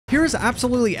Here's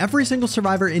absolutely every single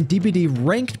survivor in DBD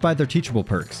ranked by their teachable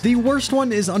perks. The worst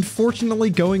one is unfortunately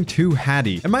going to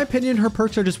Hattie. In my opinion, her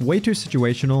perks are just way too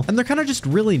situational, and they're kind of just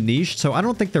really niche, so I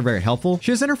don't think they're very helpful.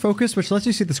 She has inner focus, which lets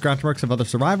you see the scratch marks of other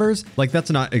survivors. Like, that's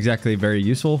not exactly very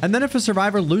useful. And then if a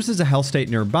survivor loses a health state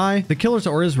nearby, the killer's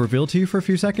aura is revealed to you for a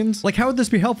few seconds. Like, how would this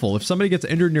be helpful? If somebody gets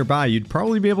injured nearby, you'd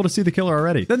probably be able to see the killer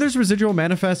already. Then there's residual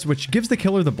manifest, which gives the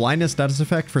killer the blindness status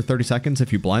effect for 30 seconds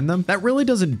if you blind them. That really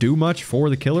doesn't do much for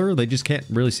the killer. They just can't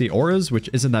really see auras, which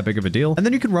isn't that big of a deal. And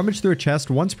then you can rummage through a chest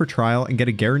once per trial and get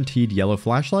a guaranteed yellow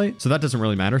flashlight. So that doesn't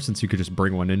really matter since you could just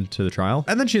bring one into the trial.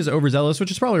 And then she has overzealous, which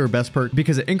is probably her best perk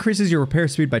because it increases your repair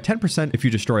speed by 10% if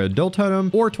you destroy a dull totem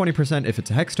or 20% if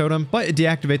it's a hex totem, but it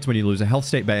deactivates when you lose a health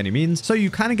state by any means. So you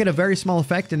kind of get a very small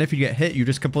effect, and if you get hit, you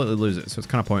just completely lose it. So it's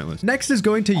kind of pointless. Next is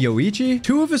going to Yoichi.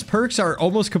 Two of his perks are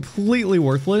almost completely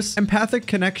worthless. Empathic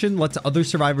connection lets other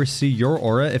survivors see your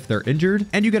aura if they're injured,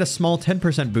 and you get a small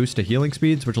 10% boost to healing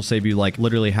speeds, which will save you like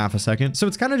literally half a second. So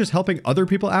it's kind of just helping other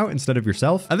people out instead of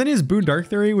yourself. And then he has Boon Dark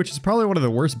Theory, which is probably one of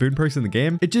the worst boon perks in the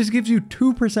game. It just gives you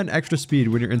 2% extra speed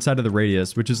when you're inside of the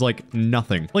radius, which is like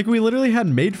nothing. Like, we literally had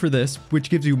made for this, which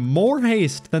gives you more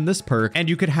haste than this perk, and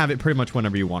you could have it pretty much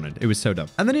whenever you wanted. It was so dumb.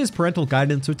 And then he has Parental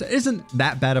Guidance, which isn't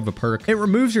that bad of a perk. It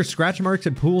removes your scratch marks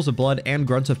and pools of blood and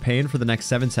grunts of pain for the next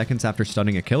 7 seconds after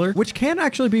stunning a killer, which can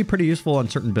actually be pretty useful on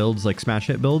certain builds like smash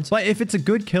hit builds. But if it's a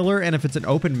good killer and if it's an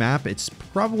open map, it's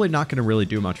probably not going to really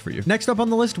do much for you. Next up on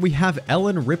the list, we have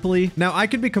Ellen Ripley. Now, I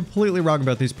could be completely wrong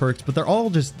about these perks, but they're all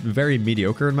just very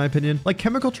mediocre in my opinion. Like,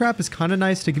 Chemical Trap is kind of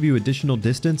nice to give you additional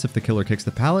distance if the killer kicks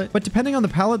the pallet, but depending on the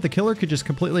pallet, the killer could just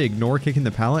completely ignore kicking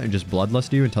the pallet and just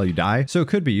bloodlust you until you die, so it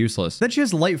could be useless. Then she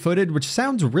has Light-Footed, which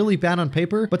sounds really bad on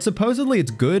paper, but supposedly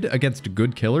it's good against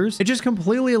good killers. It just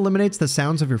completely eliminates the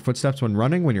sounds of your footsteps when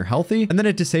running when you're healthy, and then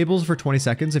it disables for 20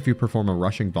 seconds if you perform a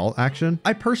rushing vault action.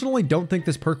 I personally don't think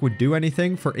this perk would do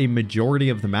anything for a majority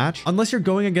of the match, unless you're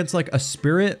going against like a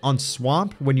spirit on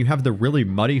swamp when you have the really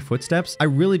muddy footsteps. I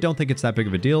really don't think it's that big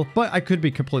of a deal, but I could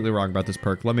be completely wrong about this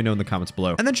perk. Let me know in the comments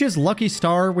below. And then she has Lucky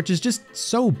Star, which is just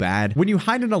so bad. When you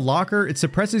hide in a locker, it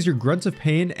suppresses your grunts of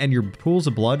pain and your pools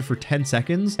of blood for 10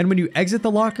 seconds. And when you exit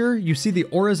the locker, you see the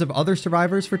auras of other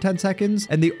survivors for 10 seconds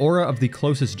and the aura of the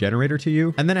closest generator to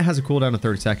you. And then it has a cooldown of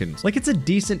 30 seconds. Like, it's a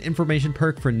decent information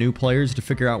perk for new players to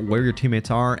figure out where your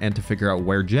teammates are and to figure out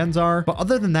where gens are. But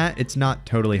other than that, it's not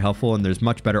totally helpful, and there's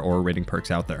much better aura rating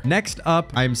perks out there. Next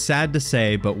up, I'm sad to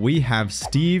say, but we have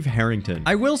Steve Harrington.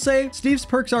 I will say Steve's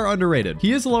perks are underrated.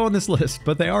 He is low on this list,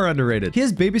 but they are underrated. He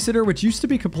has Babysitter, which used to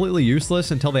be completely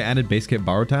useless until they added base kit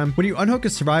borrow time. When you unhook a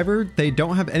survivor, they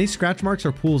don't have any scratch marks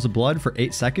or pools of blood for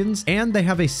 8 seconds, and they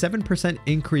have a 7%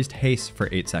 increased haste for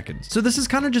 8 seconds. So this is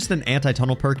kind of just an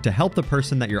anti-tunnel perk to help the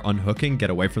person that you're unhooking get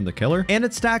away from the killer, and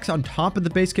it stacks on top of the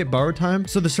base kit borrow time,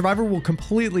 so the survivor will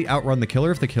completely outrun the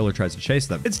killer if the killer tries to chase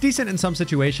them. It's decent in some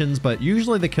situations, but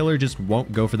usually the killer just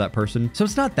won't go for that person, so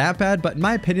it's not that bad. But in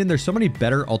my opinion, there's so many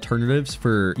better alternatives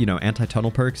for, you know,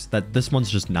 anti-tunnel perks that this one's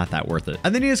just not that worth it.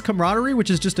 And then he has Camaraderie, which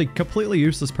is just a completely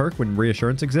useless perk when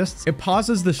Reassurance exists. It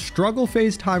pauses the struggle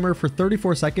phase timer for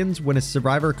 34 seconds when a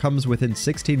survivor comes within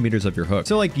 16 meters of your hook.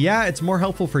 So like, yeah, it's more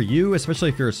helpful for you, especially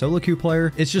if you're a solo queue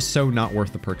player. It's just so not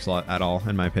worth the perk slot at all,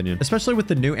 in my opinion. Especially with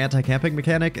the new anti-camping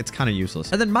mechanic, it's kind of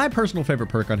useless. And then my personal favorite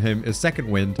perk on him is Second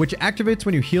Wind, which activates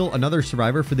when you heal another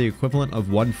survivor for the equivalent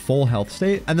of 1 full health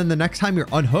state. And then the next time you're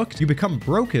unhooked, you become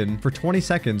broken for 20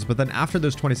 seconds, but then after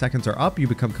those 20 seconds are up, you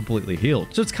become completely healed.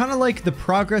 So it's kind of like the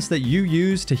progress that you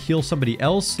use to heal somebody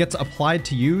else gets applied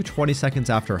to you 20 seconds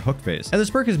after a hook phase. And this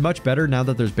perk is much better now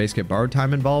that there's base kit borrowed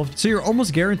time involved. So you're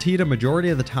almost guaranteed a majority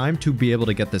of the time to be able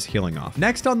to get this healing off.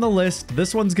 Next on the list,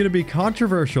 this one's going to be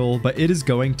controversial, but it is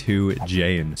going to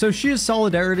Jane. So she has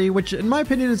Solidarity, which in my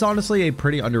opinion is honestly a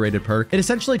pretty underrated perk. It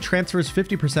essentially transfers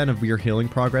 50% of your healing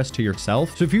progress to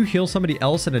yourself. So if you heal somebody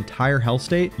else an entire health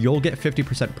state, you'll get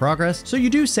 50% progress. So you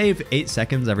do save 8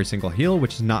 seconds every single heal,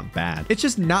 which is not bad. It's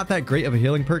just not that great of a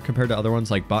healing perk compared to other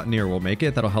ones like Botany or Will Make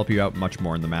It that'll help you out much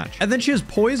more in the match. And then she has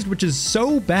Poised, which is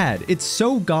so bad. It's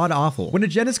so god awful. When a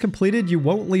gen is completed, you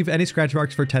won't leave any scratch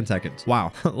marks for 10 seconds.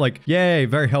 Wow. Like, yay,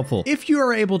 very helpful. If you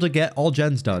are able to get all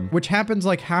gens done, which happens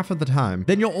like half of the time,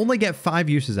 then you'll only get 5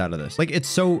 uses out of this. Like, it's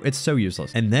so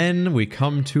useless. And then we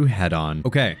come to Head On.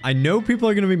 Okay, I know people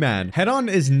are gonna be mad. Head On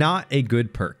is not a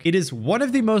good perk. It is one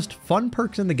of the most fun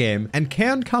perks in the game and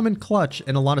can come in clutch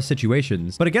in a lot of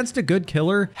situations, but against a good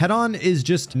killer, Head On is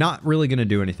just not really gonna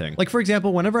do anything. Like, for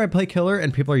example, whenever I play killer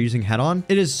and people are using Head On,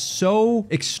 it is so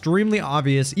extremely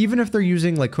obvious, even if they're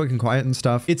using like Quick and Quiet and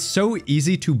stuff, it's so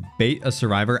easy to bait a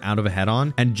survivor out of a Head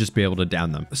On and just be able to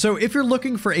down them. So if you're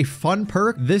looking for a fun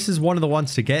perk, this is one of the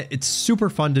ones to get. It's super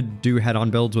fun to do Head On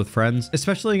builds with with friends,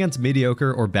 especially against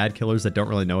mediocre or bad killers that don't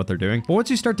really know what they're doing. But once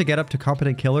you start to get up to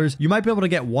competent killers, you might be able to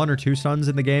get 1 or 2 stuns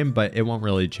in the game, but it won't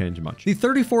really change much. The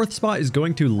 34th spot is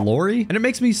going to Lori, and it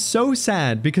makes me so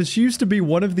sad because she used to be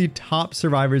one of the top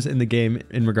survivors in the game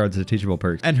in regards to teachable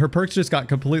perks, and her perks just got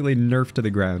completely nerfed to the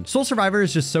ground. Soul Survivor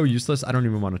is just so useless, I don't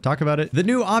even want to talk about it. The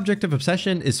new Object of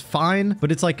Obsession is fine,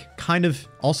 but it's like kind of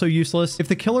also useless. If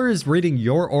the killer is reading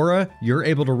your aura, you're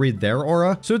able to read their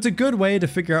aura. So it's a good way to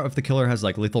figure out if the killer has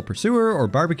like Lethal Pursuer or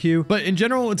Barbecue. But in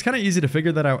general, it's kind of easy to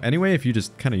figure that out anyway if you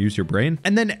just kind of use your brain.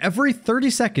 And then every 30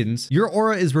 seconds, your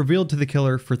aura is revealed to the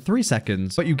killer for 3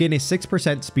 seconds, but you gain a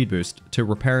 6% speed boost to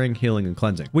repairing, healing, and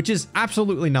cleansing, which is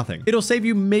absolutely nothing. It'll save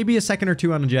you maybe a second or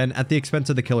 2 on a gen at the expense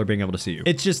of the killer being able to see you.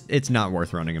 It's not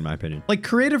worth running in my opinion. Like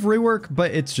creative rework,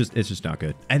 but it's just not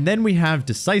good. And then we have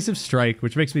Decisive Strike,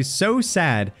 which makes me so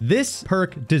sad. This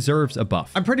perk deserves a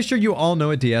buff. I'm pretty sure you all know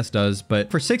what DS does,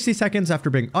 but for 60 seconds after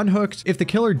being unhooked, if the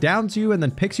killer downs you and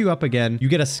then picks you up again, you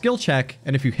get a skill check.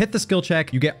 And if you hit the skill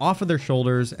check, you get off of their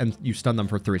shoulders and you stun them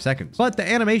for 3 seconds. But the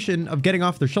animation of getting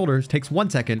off their shoulders takes 1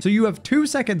 second. So you have 2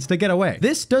 seconds to get away.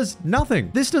 This does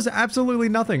nothing. This does absolutely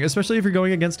nothing, especially if you're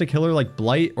going against a killer like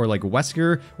Blight or like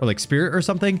Wesker or like Spirit or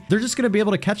something. They're just going to be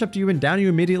able to catch up to you and down you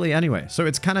immediately anyway. So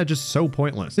it's kind of just so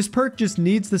pointless. This perk just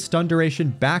needs the stun duration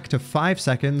back to 5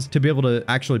 seconds to be able to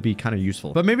actually be kind of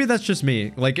useful. But maybe that's just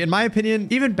me. Like in my opinion,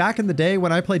 even back in the day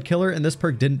when I played killer and this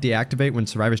perk didn't deactivate when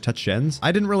survivors touch gens,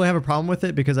 I didn't really have a problem with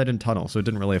it because I didn't tunnel. So it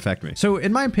didn't really affect me. So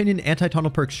in my opinion,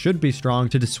 anti-tunnel perks should be strong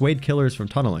to dissuade killers from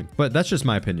tunneling, but that's just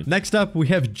my opinion. Next up, we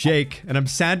have Jake, and I'm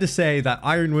sad to say that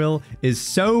Iron Will is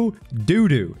so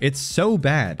doo-doo. It's so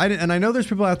bad. And I know there's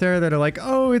people out there that are like,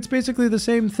 oh, it's basically the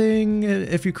same thing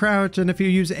if you crouch and if you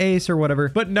use ace or whatever,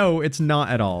 but no, it's not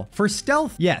at all. For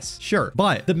stealth, yes, sure.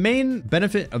 But the main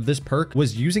benefit of this perk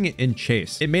was using it in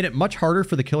chase. It made it much harder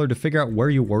for the killer to figure out where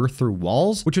you were through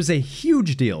walls, which was a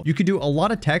huge deal. You could do a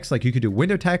lot of text, like you could do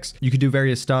window text, you could do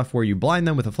various stuff where you blind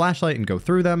them with a flashlight and go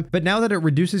through them. But now that it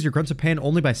reduces your grunts of pain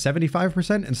only by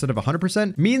 75% instead of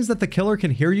 100%, means that the killer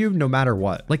can hear you no matter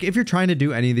what. Like if you're trying to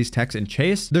do any of these texts in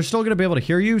chase, they're still going to be able to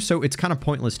hear you, so it's kind of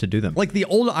pointless to do them. Like the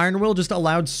old Iron Will just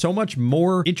allowed so much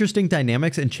more interesting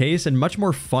dynamics in chase and much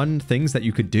more fun things that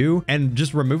you could do, and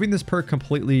just removing this perk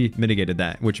completely mitigated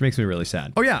that, which makes me really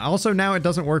sad. Oh yeah, also now it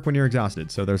doesn't work when you're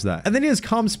exhausted, so there's that. And then he has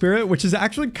Calm Spirit, which has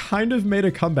actually kind of made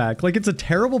a comeback. Like it's a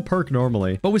terrible perk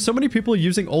normally, but with so many people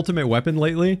using Ultimate Weapon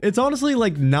lately, it's honestly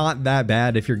like not that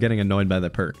bad if you're getting annoyed by the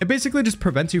perk. It basically just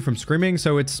prevents you from screaming,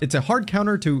 so it's a hard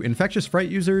counter to Infectious Fright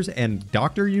users and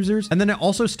Doctor users, and then it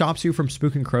also stops you from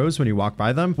spooking crows when you walk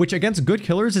by them, which against good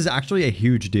killers is actually a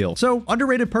huge deal. So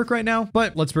underrated perk right now,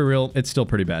 but let's be real, it's still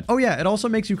pretty bad. Oh yeah, it also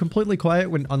makes you completely quiet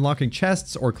when unlocking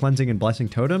chests or cleansing and blessing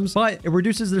totems, but it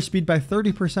reduces their speed by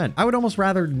 30%. I would almost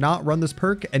rather not run this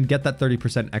perk and get that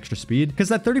 30% extra speed, because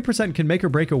that 30% can make or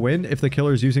break a win if the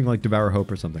killer is using like Devour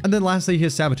Hope or something. And then lastly, he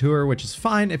has Saboteur, which is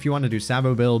fine if you want to do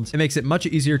Sabo builds. It makes it much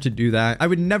easier to do that. I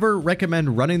would never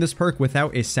recommend running this perk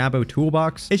without a Sabo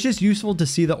toolbox. It's just useful to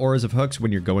see the auras of hooks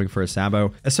when you're going for a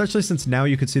Sabo, especially since now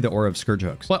you can see the aura of Scourge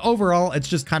hooks. But overall, it's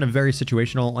just kind of very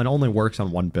situational and only works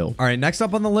on one build. All right, next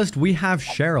up on the list, we have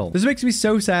Cheryl. This makes me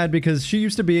so sad because she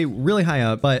used to be really high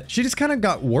up, but she just kind of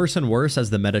got worse and worse as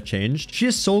the meta changed. She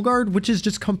has Soul Guard, which is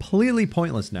just completely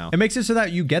pointless now. It makes it so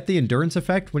that you get the endurance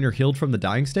effect when you're healed from the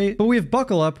dying state, but we have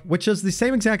Buckle Up, which does the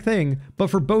same exact thing, but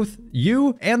for both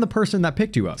you and the person that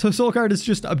picked you up. So Soul Guard is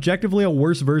just objectively a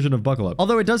worse version of Buckle Up.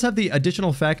 Although it does have the additional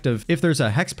effect of if there's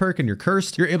a Hex perk and you're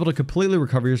cursed, you're able to completely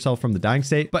recover yourself from the dying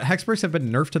state, but Hex perks have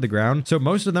been nerfed to the ground, so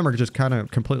most of them are just kind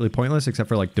of completely pointless except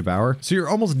for like Devour. So you're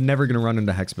almost never going to run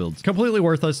into Hex builds. Completely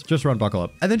worthless, just run Buckle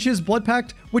Up. And then she has Blood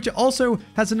Pact, which also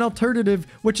has an alternative,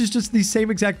 which is just the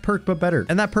same exact perk but better.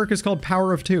 And that perk is called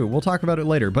Power of 2. We'll talk about it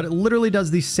later, but it literally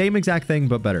does the same exact thing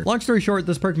but better. Long story short,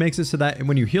 this perk makes it so that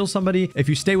when you heal somebody, if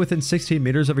you stay within 16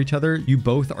 meters of each other, you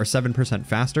both are 7%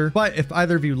 faster. But if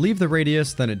either of you leave the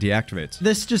radius, then it deactivates.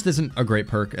 This just isn't a great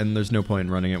perk, and there's no point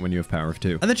in running it when you have Power of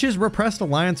 2. And then she has Repressed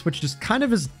Alliance, which just kind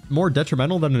of is more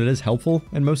detrimental than it is helpful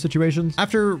in most situations.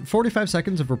 After 45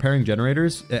 seconds of repairing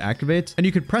generators, it activates, and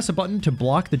you could press a button to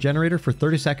block the generator for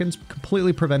 30 seconds,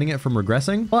 completely preventing it from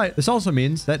regressing. But this also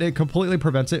means that it completely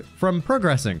prevents it from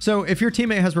progressing. So if your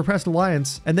teammate has Repressed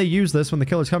Alliance and they use this when the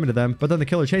killer's coming to them, but then the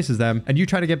killer chases them and you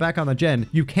try to get back on the gen,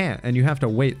 you can't, and you have to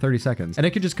wait 30 seconds. And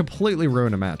it could just completely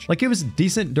ruin a match. Like it was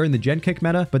decent during the gen kick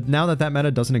meta, but now that that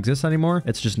meta doesn't exist anymore,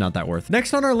 it's just not that worth.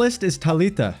 Next on our list is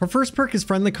Talita. Her first perk is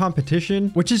Friendly Competition,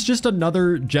 which is just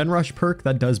another gen rush perk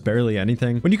that does barely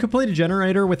anything. When you complete a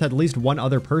generator with at least one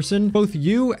other person, both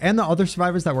you and the other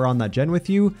survivors that were on that gen with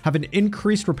you have an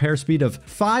increased repair speed of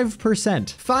 5%.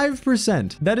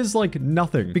 5%. that is like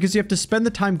nothing because you have to spend the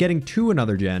time getting to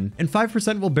another gen, and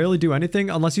 5% will barely do anything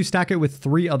unless you stack it with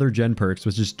 3 other gen perks,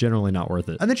 which is generally not worth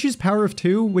it. And then she's Power of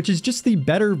 2, which is just the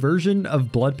better version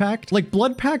of Blood Pact. Like,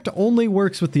 Blood Pact only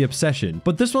works with the Obsession,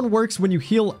 but this one works when you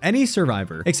heal any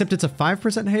survivor, except it's a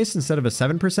 5% haste instead of a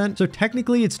 7%, so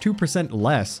technically it's 2%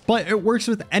 less, but it works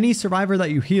with any survivor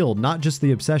that you heal, not just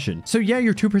the Obsession. So yeah,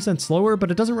 you're 2% slower,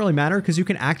 but it doesn't really matter because you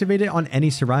can activate it on any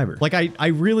survivor. Like, I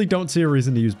really don't see a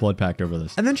reason to use Blood Pact over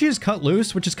this. And then she has Cut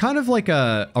Loose, which is kind of like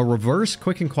a reverse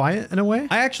Quick and Quiet in a way.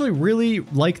 I actually really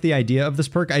like the idea of this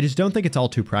perk. I just don't think it's all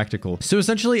too practical. So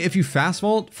essentially, if you fast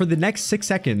vault for the next 6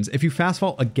 seconds, if you fast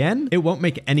vault again, it won't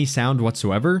make any sound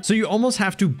whatsoever. So you almost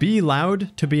have to be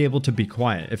loud to be able to be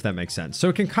quiet, if that makes sense. So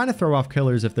it can kind of throw off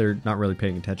killers if they're not really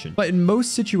paying attention. But in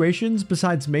most situations,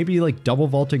 besides maybe like double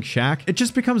vaulting Shack, it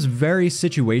just becomes very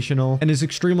situational and is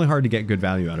extremely hard to get good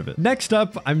value out of it. Next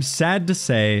up, I'm sad to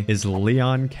say, is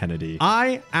Leon Kennedy.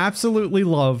 I absolutely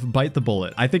love Bite the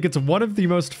Bullet. I think it's one of the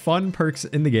most fun perks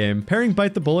in the game. Pairing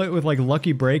Bite the Bullet with like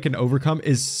Lucky Break and Overcome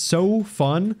is so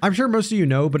fun. I'm sure most of you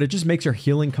know, but it just makes your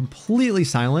healing completely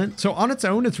silent. So on its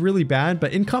own, it's really bad,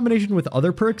 but in combination with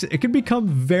other perks, it can become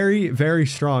very, very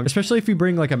strong, especially if you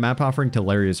bring like a map offering to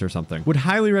Larius or something. Would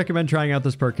highly recommend trying out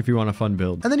this perk if you want a fun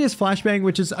build. And then he has Flashbang,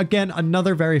 which is again,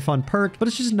 another very fun perk, but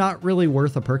it's just not really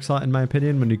worth a perk slot in my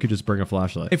opinion when you could just bring a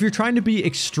flashlight. If you're trying to be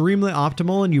extremely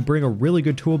optimal and you bring a really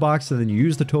good toolbox and then you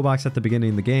use the toolbox at the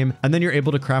beginning of the game, and then you're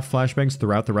able to craft flashbangs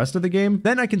throughout the rest of the game,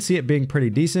 then I can see it being pretty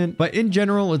decent, but in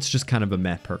general, it's just kind of a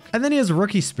meh perk. And then he has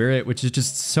Rookie Spirit, which is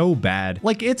just so bad.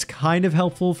 Like, it's kind of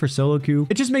helpful for solo queue.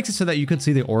 It just makes it so that you can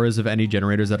see the auras of any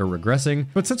generators that are regressing,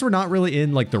 but since we're not really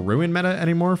in like the Ruin meta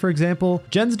anymore, for example,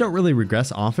 gens don't really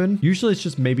regress often. Usually it's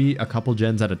just maybe a couple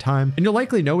gens at a time, and you'll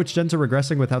likely know which gens are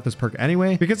regressing without this perk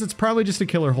anyway, because it's probably just a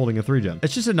killer holding a 3 gen.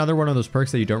 It's just another one of those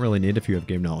perks that you don't really need if you have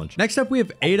game knowledge. Next up, we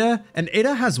have Ada, and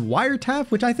Ada has Wiretap,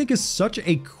 which I think is such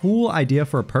a cool idea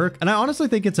for a perk, and I honestly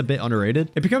think it's a bit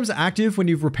underrated. It becomes active when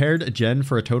you've repaired a gen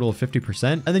for a total of 50%,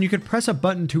 and then you can press a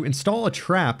button to install a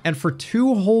trap, and for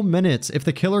 2 whole minutes, if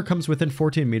the killer comes within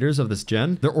 14 meters of this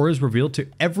gen, their aura is revealed to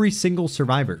every single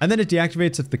survivor, and then it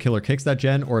deactivates if the killer kicks that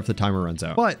gen or if the timer runs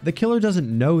out. But the killer doesn't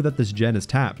know that this gen is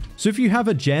tapped. So if you have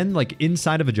a gen like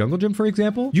inside of a jungle gym, for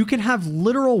example, you can have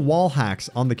literal wall hacks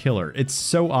on the killer. It's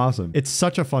so awesome. It's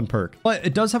such a fun perk, but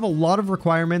it does have a lot of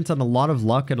requirements and a lot of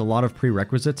luck and a lot of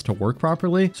prerequisites to work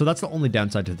properly. So that's the only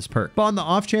downside to this perk. But on the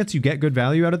off chance you get good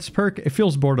value out of this perk, it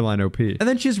feels borderline OP. And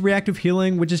then she has Reactive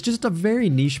Healing, which is just a very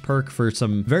niche perk for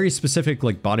some very specific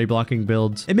like body blocking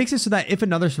builds. It makes it so that if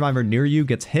another survivor near you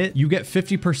gets hit, you get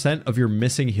 50% of your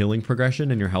missing healing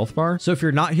progression in your health bar. So if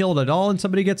you're not healed at all and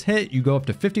somebody gets hit, you go up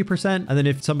to 50%. And then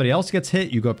if somebody else gets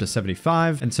hit, you go up to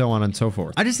 75 and so on and so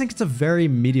forth. I just think it's a very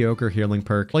mediocre healing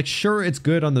perk. Like, sure, it's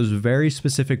good on those very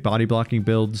specific body blocking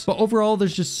builds, but overall,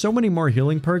 there's just so many more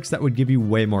healing perks that would give you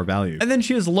way more value. And then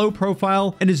she has Low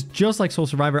Profile and is just like Soul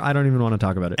Survivor. I don't even want to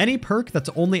talk about it. Any perk that's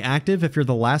only active if you're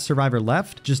the last survivor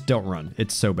left, just don't run.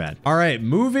 It's so bad. All right,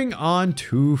 moving on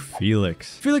to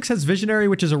Felix. Felix has Visionary,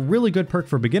 which is a really good perk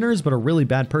for beginners, but a really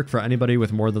bad perk for anybody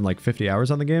with more than like 50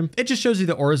 hours on the game. It just shows you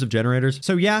the auras of generators.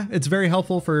 So yeah, it's very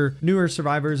helpful for newer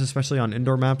survivors, especially on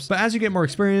indoor maps. But as you get more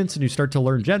experience and you start to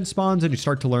learn gen spawns and you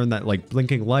start to learn that like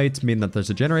blinking lights mean that there's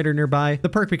a generator nearby, the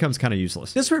perk becomes kind of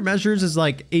useless. Disparate Measures is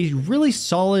like a really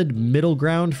solid middle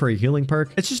ground for a healing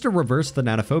perk. It's just a reverse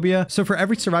Thanatophobia. So for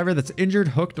every survivor that's injured,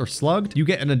 hooked, or slugged, you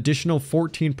get an additional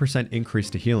 14% increase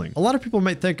to healing. A lot of people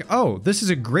might think, oh, this is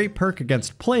a great perk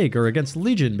against Plague or against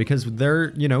Legion because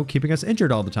they're, you know, keeping us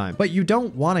injured all the time. But you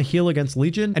don't want to heal against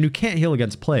Legion and you can't heal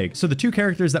against Plague. So the 2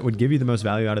 characters that would give you the most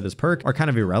value out of this perk are kind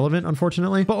of irrelevant,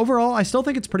 unfortunately. But overall, I still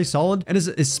think it's pretty solid and is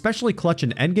especially clutch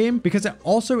in endgame because it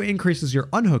also increases your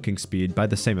unhooking speed by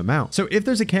the same amount. So if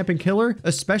there's a camping killer,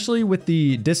 especially with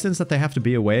the distance that they have to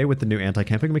be away with the new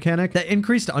anti-camping mechanic, that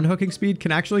increased unhooking speed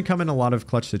can actually come in a lot of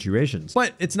clutch situations.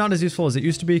 But it's not as useful as it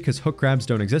used to be because hook grabs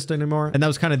don't exist anymore. And that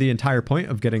was kind of the entire point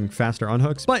of getting faster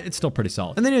unhooks, but it's still pretty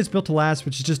solid. And then it's Built to Last,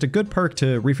 which is just a good perk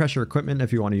to refresh your equipment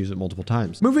if you want to use it multiple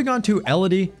times. Moving on to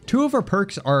Elodie, 2 of her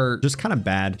perks are just kind of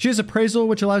bad. She has Appraisal,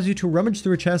 which allows you to rummage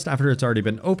through a chest after it's already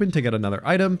been opened to get another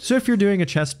item. So if you're doing a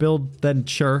chest build, then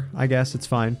sure, I guess it's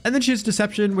fine. And then she has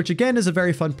Deception, which again is a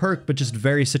very fun perk, but just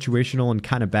very situational and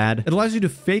kind of bad. It allows you to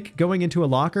fake going into a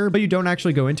locker, but you don't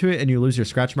actually go into it and you lose your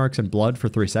scratch marks and blood for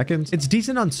 3 seconds. It's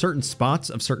decent on certain spots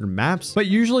of certain maps, but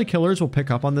usually killers will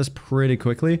pick up on this pretty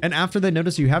quickly. And after they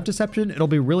notice you have Deception, it'll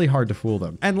be really hard to fool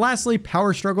them. And lastly,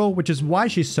 Power Struggle, which is why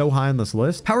she's so high on this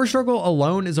list. Power Struggle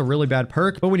alone is a really bad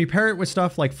perk, but when you pair it with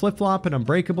stuff like Flip Flop and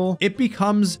Unbreakable, it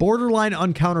becomes borderline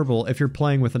uncounterable if you're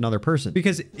playing with another person.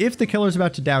 Because if the killer's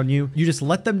about to down you, you just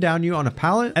let them down you on a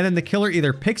pallet, and then the killer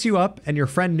either picks you up and your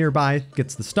friend nearby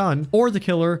gets the stun, or the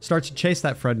killer starts to chase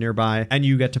that friend nearby and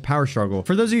you get to power struggle.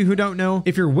 For those of you who don't know,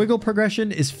 if your wiggle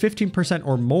progression is 15%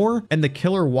 or more and the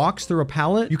killer walks through a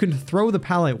pallet, you can throw the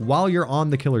pallet while you're on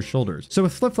the killer's shoulders. So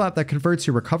with flip flap that converts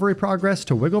your recovery progress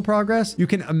to wiggle progress, you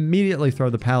can immediately throw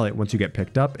the pallet once you get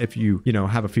picked up if you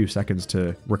have a few seconds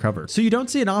to recover. So you don't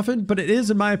see it often, but it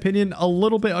is, in my opinion, a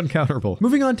little bit uncounterable.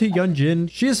 Moving on to Yunjin,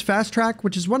 she has fast track,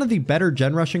 which is one of the better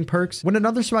gen rushing perks. When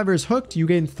another survivor is hooked, you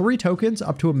gain 3 tokens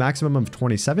up to a maximum of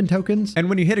 27 tokens. And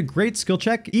when you hit a great skill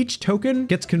check, each token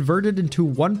gets converted into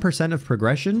 1% of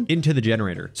progression into the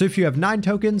generator. So if you have 9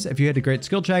 tokens, if you hit a great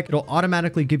skill check, it'll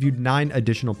automatically give you 9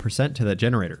 additional percent to that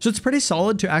generator. So it's pretty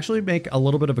solid to actually make a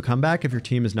little bit of a comeback if your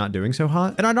team is not doing so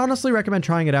hot. And I'd honestly recommend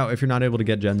trying it out if you're not able to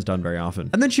get gens done very often.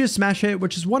 And then she has Smash Hit,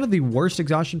 which is one of the worst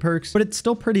exhaustion perks, but it's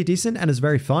still pretty decent and is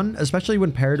very fun, especially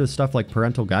when paired with stuff like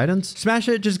parental guidance. Smash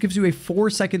Hit just gives you a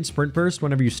 4-second sprint burst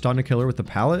whenever you stun a killer with the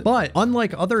pallet. But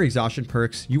unlike other exhaustion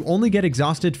perks, you only get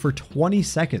exhausted for 20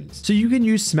 seconds. So you can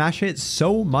use Smash Hit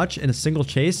so much in a single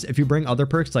chase if you bring other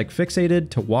perks like Fixated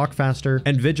to walk faster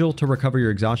and Vigil to recover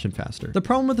your exhaustion faster. The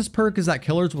problem with this perk is that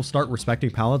killers will start respecting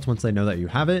pallets once they know that you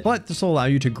have it, but this will allow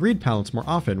you to greed pallets more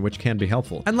often, which can be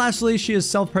helpful. And lastly, she has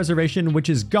self-preservation, which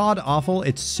is god awful.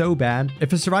 It's so bad.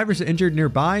 If a survivor's injured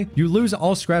nearby, you lose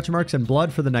all scratch marks and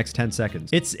blood for the next 10 seconds.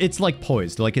 It's like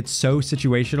poised, like it's so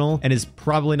situational and is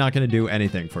probably not going to do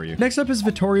anything for you. Next up is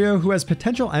Vittorio, who has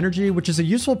potential energy, which is a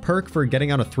useful perk for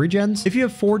getting out of 3 gens. If you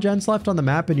have 4 gens left on the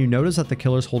map and you notice that the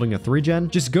killer's holding a 3 gen,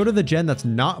 just go to the gen that's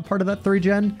not a part of that 3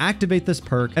 gen, activate this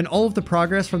perk, and all of the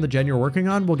progress from the gen you're working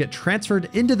on will get transferred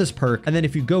into this perk. And then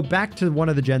if you go back to one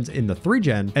of the gens in the 3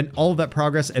 gen, and all of that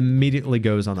progress immediately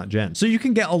goes on that gen. So you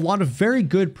can get a lot of very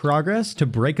good progress to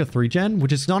break a 3 gen,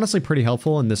 which is honestly pretty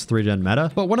helpful in this 3 gen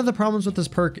meta. But one of the problems with this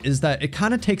perk is that it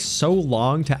kind of takes so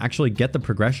long to actually get the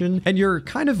progression, and you're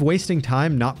kind of wasting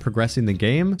time not progressing the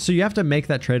game. So you have to make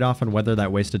that trade-off on whether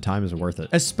that wasted time is worth it,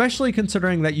 especially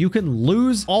considering that you can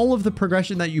lose all of the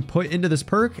progression that you put into this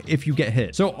perk if you get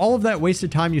hit. So all of that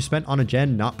wasted time you spent on a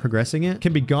gen not progressing it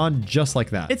can be gone just like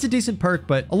that. It's a decent perk,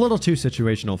 but a little too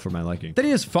situational for my liking. Then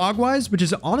he has Fogwise, which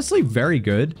is honestly very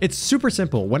good. It's super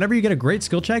simple. Whenever you get a great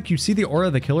skill check, you see the aura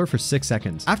of the killer for 6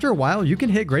 seconds. After a while, you can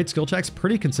hit great skill checks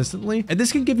pretty consistently, and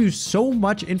this can give you so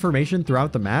much information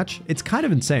throughout the match. It's kind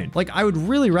of insane. Like, I would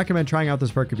really recommend trying out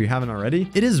this perk if you haven't already.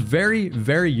 It is very,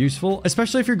 very useful,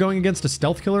 especially if you're going against a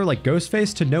stealth killer like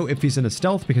Ghostface, to know if he's in a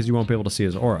stealth because you won't be able to see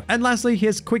his aura. And lastly, he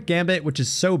has Quick Gambit, which is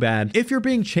so bad. If you're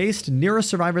being chased near a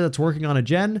survivor that's working on a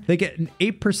gen, they get an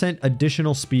 8%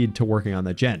 additional speed to working on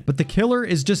the gen. But the killer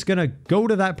is just gonna go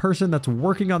to that person that's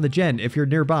working on the gen if you're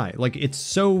nearby. Like, it's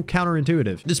so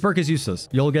counterintuitive. This perk is useless.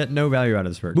 You'll get no value out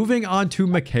of this perk. Moving on to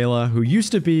Michaela, who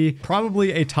used to be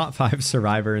probably a top 5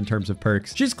 survivor in terms of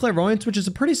perks. She's Clairvoyance, which is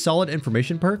a pretty solid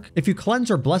information perk. If you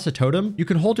cleanse or bless a totem, you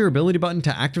can hold your ability button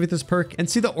to activate this perk and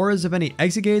see the auras of any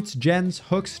exit gates, gens,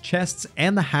 hooks, chests,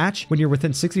 and the hatch when you're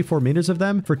within 64 meters of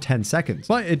them for 10 seconds.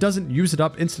 But it doesn't use it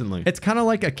up instantly. It's kind of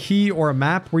like a key or a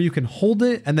map where you can hold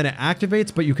it and then it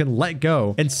activates, but you can let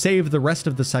go and save the rest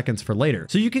of the seconds for later.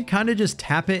 So you can kind of just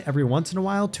tap it every once in a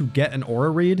while to get an aura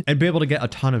read and be able to get a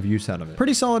ton of use out of it.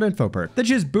 Pretty solid info perk. Then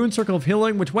she has Boon Circle of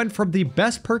Healing, which went from the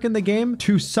best perk in the game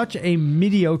to such a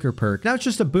mediocre perk. Now it's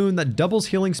just a boon that doubles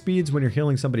healing speeds when you're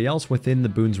healing somebody else within the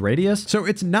boon's radius. So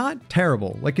it's not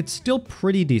terrible. Like, it's still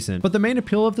pretty decent. But the main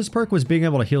appeal of this perk was being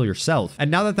able to heal yourself.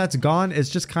 And now that that's gone, it's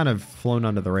just kind of flown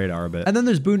under the radar a bit. And then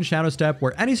there's Boon Shadow Step,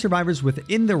 where any survivors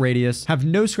within the radius have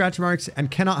no scratch marks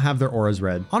and cannot have their auras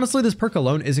read. Honestly, this perk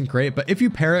alone isn't great, but if you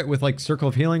pair it with like Circle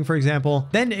of Healing, for example,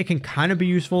 then it can kind of be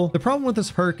useful. The problem with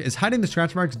this perk is hiding the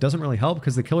scratch marks doesn't really help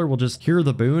because the killer will just hear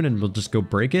the boon and will just go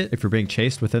break it if you're being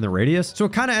chased within the radius. So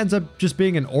it kind of ends up just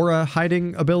being an aura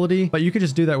hiding ability, but you could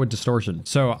just do that with distortion.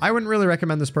 So I wouldn't really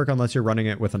recommend this perk unless you're running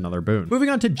it with another boon. Moving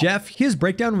on to Jeff, he has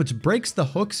Breakdown, which breaks the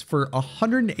hooks for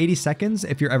 180 seconds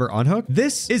if you're ever unhooked.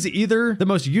 This is either the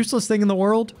most useless thing in the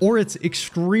world or it's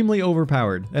extremely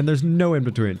overpowered, and there's no in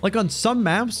between. Like, on some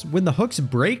maps, when the hooks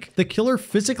break, the killer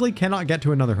physically cannot get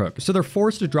to another hook. So they're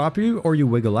forced to drop you or you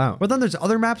wiggle out. But then there's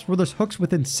other maps where there's hooks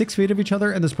within 6 feet of each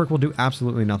other and this perk will do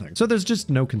absolutely nothing. So there's just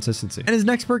no consistency. And his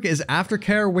next perk is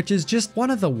Aftercare, which is just one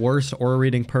of the worst aura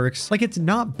reading perks. Like, it's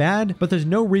not bad, but there's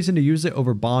no reason to use it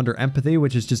over Bond or Empathy,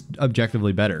 which is just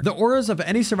objectively better. The auras of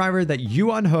any survivor that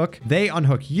you unhook, they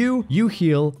unhook you, you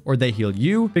heal, or they heal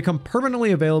you, become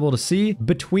permanently available to see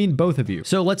between both of you.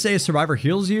 So let's say a survivor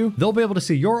heals you, they'll be able to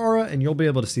see your aura and you'll be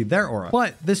able to see their aura.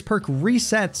 But this perk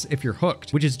resets if you're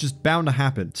hooked, which is just bound to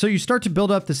happen. So you start to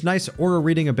build up this nice aura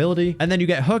reading ability, and then you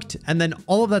get hooked, and then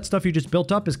all of that stuff you just built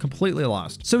built up is completely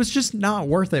lost. So it's just not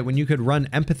worth it when you could run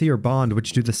Empathy or Bond,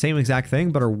 which do the same exact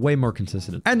thing, but are way more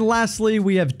consistent. And lastly,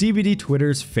 we have DBD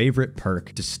Twitter's favorite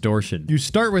perk, Distortion. You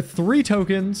start with 3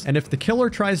 tokens, and if the killer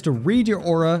tries to read your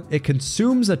aura, it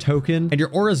consumes a token, and your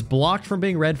aura is blocked from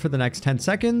being read for the next 10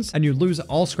 seconds, and you lose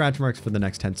all scratch marks for the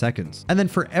next 10 seconds. And then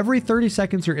for every 30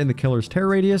 seconds you're in the killer's terror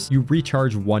radius, you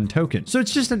recharge 1 token. So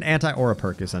it's just an anti-aura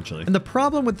perk, essentially. And the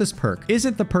problem with this perk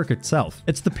isn't the perk itself.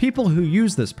 It's the people who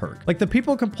use this perk. Like, the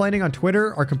people complaining on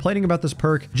Twitter are complaining about this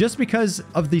perk just because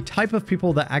of the type of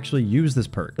people that actually use this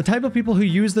perk. The type of people who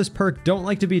use this perk don't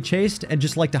like to be chased and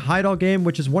just like to hide all game,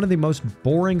 which is one of the most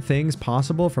boring things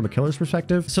possible from a killer's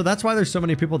perspective. So that's why there's so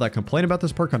many people that complain about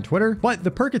this perk on Twitter, but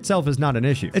the perk itself is not an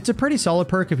issue. It's a pretty solid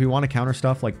perk if you want to counter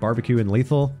stuff like barbecue and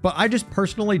lethal, but I just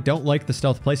personally don't like the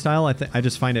stealth playstyle. I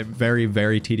just find it very,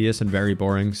 very tedious and very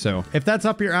boring. So if that's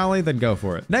up your alley, then go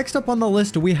for it. Next up on the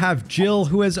list, we have Jill,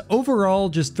 who has overall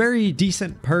just very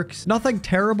decent perks. Nothing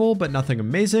terrible, but nothing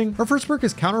amazing. Her first perk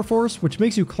is Counter Force, which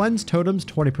makes you cleanse totems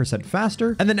 20%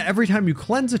 faster. And then every time you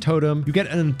cleanse a totem, you get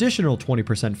an additional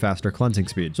 20% faster cleansing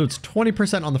speed. So it's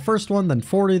 20% on the first one, then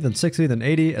 40, then 60, then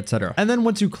 80, etc. And then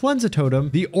once you cleanse a totem,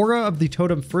 the aura of the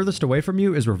totem furthest away from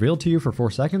you is revealed to you for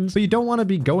 4 seconds, but you don't want to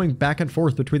be going back and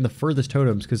forth between the furthest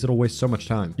totems because it'll waste so much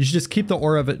time. You should just keep the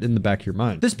aura of it in the back of your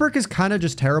mind. This perk is kind of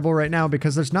just terrible right now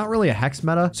because there's not really a hex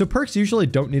meta, so perks usually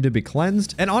don't need to be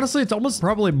cleansed. And honestly, it's almost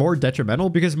probably more detrimental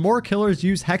because more killers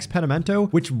use Hex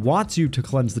Pedimento, which wants you to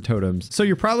cleanse the totems. So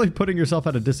you're probably putting yourself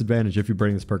at a disadvantage if you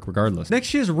bring this perk regardless. Next,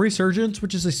 she has Resurgence,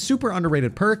 which is a super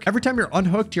underrated perk. Every time you're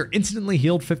unhooked, you're instantly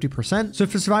healed 50%. So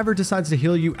if a survivor decides to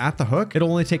heal you at the hook, it'll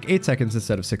only take 8 seconds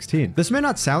instead of 16. This may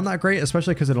not sound that great,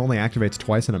 especially because it only activates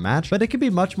twice in a match, but it can be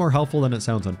much more helpful than it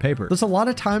sounds on paper. There's a lot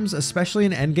of times, especially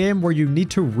in endgame, where you need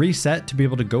to reset to be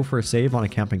able to go for a save on a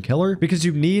camping killer because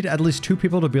you need at least 2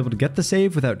 people to be able to get the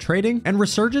save without trading. And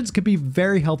Resurgence could be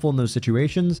very helpful in those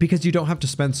situations because you don't have to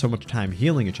spend so much time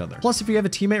healing each other. Plus, if you have a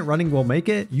teammate running Will Make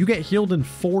It, you get healed in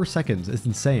 4 seconds. It's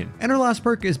insane. And her last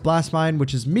perk is Blast Mine,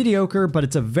 which is mediocre, but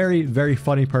it's a very, very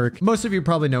funny perk. Most of you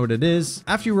probably know what it is.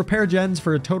 After you repair gens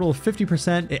for a total of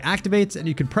 50%, it activates and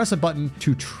you can press a button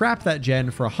to trap that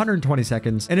gen for 120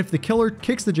 seconds. And if the killer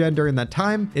kicks the gen during that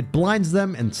time, it blinds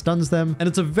them and stuns them. And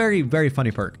it's a very, very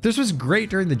funny perk. This was great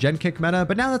during the gen kick meta,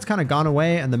 but now that's kind of gone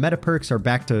away and the meta perks are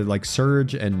back to like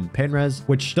Surge and Painres,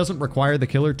 which doesn't require the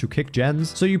killer to kick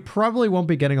gens. So you probably won't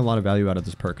be getting a lot of value out of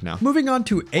this perk now. Moving on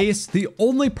to Ace, the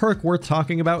only perk worth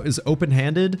talking about is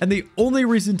Open-Handed. And the only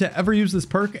reason to ever use this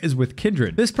perk is with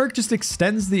Kindred. This perk just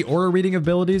extends the aura reading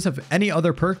abilities of any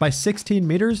other perk by 16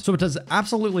 meters. So it does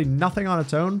absolutely nothing on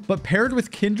its own, but paired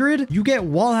with Kindred, you get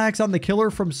wall hacks on the killer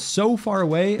from so far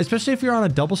away, especially if you're on a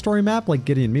double story map like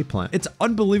Gideon Meat Plant. It's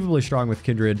unbelievably strong with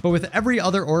Kindred, but with every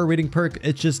other aura reading perk,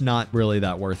 it's just not really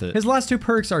that worth it. His last 2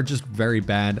 perks are just very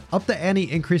bad. Up the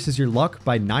Ante increases your luck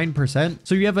by 9%,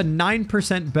 so you have a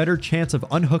 9% better chance of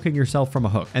unhooking yourself from a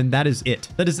hook, and that is it.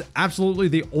 That is absolutely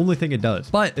the only thing it does,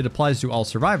 but it applies to all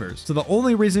survivors. So the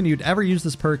only reason you'd ever use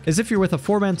this perk is if you're with a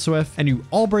 4-man Swift and you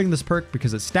all bring this perk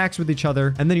because it stacks with each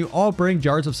other, and then you all bring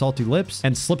Jars of Salty Lips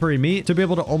and Slippery Meat to be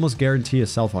able to almost guarantee a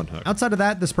self unhook. Outside of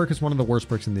that, this perk is one of the worst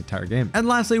perks in the entire game. And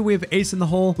lastly, we have Ace in the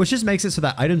Hole, which just makes it so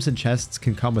that items and chests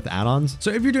can come with add-ons.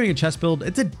 So if you're doing a chest build,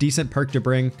 it's a decent perk to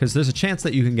bring because there's a chance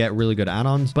that you can get really good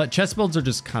add-ons, but chest builds are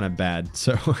just kind of bad,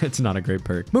 so it's not a great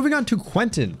perk. Moving on to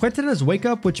Quentin. Quentin has Wake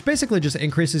Up, which basically just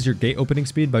increases your gate opening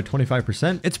speed by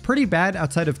 25%. It's pretty bad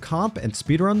outside of comp and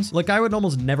speedruns. Like, I would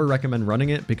almost never recommend running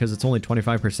it because it's only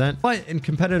 25%, but in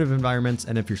competitive environments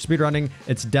and if you're speedrunning,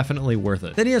 it's definitely worth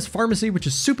it. Then he has Pharmacy, which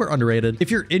is super underrated.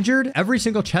 If you're injured, every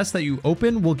single chest that you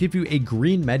open will give you a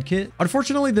green medkit.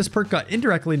 Unfortunately, this perk got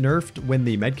indirectly nerfed when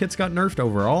the medkits got nerfed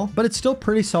overall, but it's still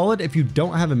pretty solid if you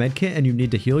don't have a medkit and you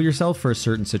need to heal yourself for a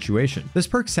certain situation. This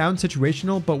perk sounds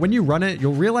situational, but when you run it,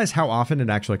 you'll realize how often it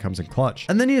actually comes in clutch.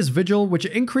 And then he has Vigil, which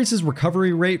increases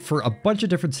recovery rate for a bunch of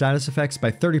different status effects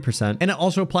by 30%, and it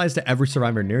also applies to every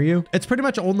survivor near you. It's pretty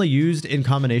much only used in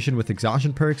combination with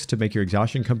exhaustion perks to make your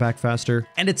exhaustion come back faster,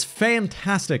 and it's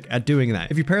fantastic at doing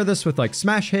that. If you pair this with like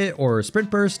Smash Hit or Sprint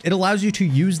Burst, it allows you to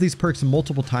use these perks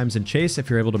multiple times in chase if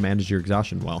you're able to manage your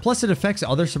exhaustion well. Plus, it affects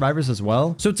other survivors as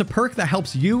well, so it's a perk that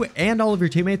helps you and all of your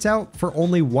teammates out for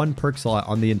only 1 perk slot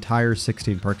on the entire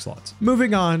 16 perk slots.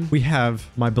 Moving on, we have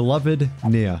my beloved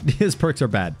Nia. Nia's perks are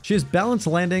bad. She has Balanced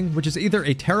Landing, which is either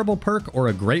a terrible perk or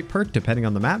a great perk depending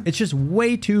on the map. It's just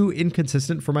way too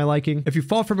inconsistent for my liking. If you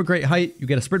fall from a great height, you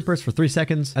get a sprint burst for 3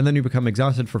 seconds, and then you become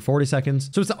exhausted for 40 seconds.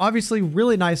 So it's obviously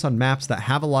really nice on maps that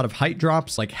have a lot of height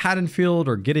drops like Haddonfield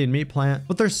or Gideon Meat Plant,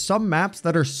 but there's some maps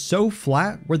that are so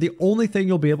flat where the only thing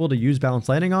you'll be able to use Balanced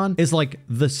Landing on is like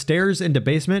the stairs in in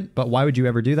debasement, but why would you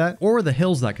ever do that? Or the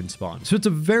hills that can spawn. So it's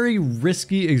a very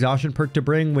risky exhaustion perk to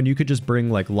bring when you could just bring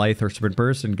like Lithe or Sprint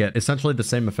Burst and get essentially the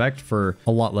same effect for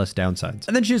a lot less downsides.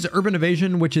 And then she has Urban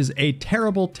Evasion, which is a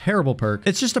terrible perk.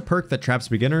 It's just a perk that traps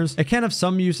beginners. It can have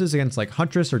some uses against like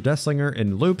Huntress or Deathslinger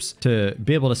in loops to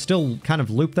be able to still kind of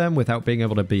loop them without being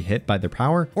able to be hit by their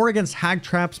power, or against Hag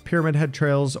Traps, Pyramid Head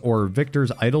Trails, or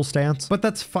Victor's Idle stance. But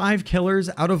that's 5 killers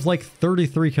out of like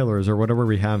 33 killers or whatever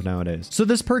we have nowadays. So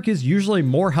this perk is usually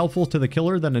more helpful to the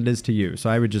killer than it is to you. So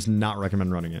I would just not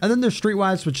recommend running it. And then there's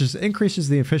Streetwise, which just increases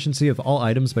the efficiency of all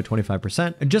items by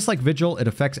 25%. And just like Vigil, it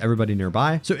affects everybody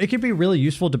nearby. So it can be really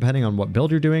useful depending on what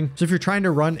build you're doing. So if you're trying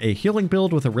to run a healing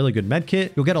build with a really good med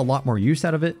kit, you'll get a lot more use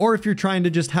out of it. Or if you're trying to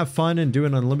just have fun and do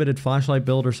an unlimited flashlight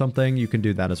build or something, you can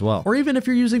do that as well. Or even if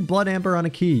you're using Blood Amber on a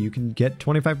key, you can get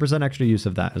 25% extra use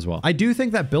of that as well. I do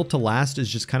think that Built to Last is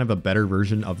just kind of a better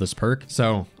version of this perk.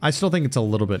 So I still think it's a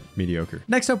little bit mediocre.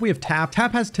 Next up, we have Tap.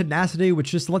 Tap has Tenacity,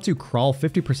 which just lets you crawl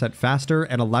 50% faster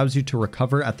and allows you to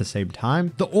recover at the same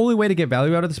time. The only way to get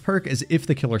value out of this perk is if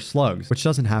the killer slugs, which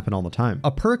doesn't happen all the time.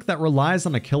 A perk that relies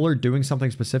on a killer doing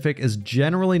something specific is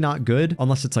generally not good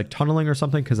unless it's like tunneling or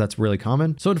something, because that's really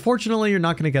common. So unfortunately, you're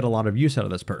not going to get a lot of use out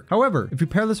of this perk. However, if you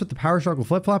pair this with the Power Struggle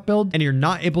Flip-Flop build and you're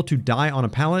not able to die on a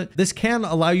pallet, this can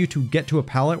allow you to get to a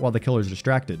pallet while the killer is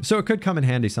distracted. So it could come in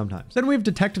handy sometimes. Then we have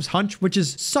Detective's Hunch, which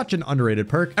is such an underrated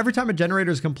perk. Every time a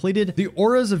generator is completed, the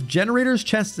auras of generators,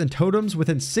 chests, and totems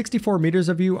within 64 meters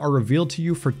of you are revealed to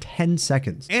you for 10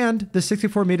 seconds. And the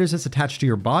 64 meters is attached to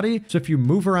your body, so if you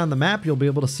move around the map, you'll be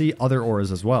able to see other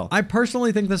auras as well. I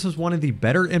personally think this is one of the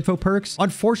better info perks.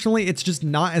 Unfortunately, it's just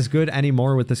not as good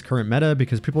anymore with this current meta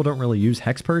because people don't really use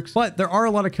hex perks, but there are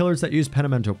a lot of killers that use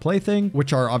Penamento Plaything,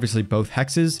 which are obviously both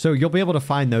hexes, so you'll be able to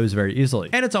find those very easily.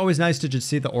 And it's always nice to just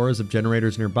see the auras of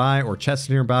generators nearby or chests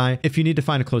nearby if you need to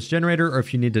find a close generator or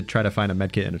if you need to try to find a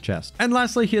medkit in a chest. And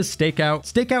lastly, he has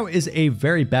Stakeout. Stakeout is a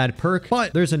very bad perk,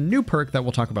 but there's a new perk that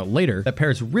we'll talk about later that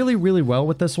pairs really well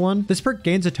with this one. This perk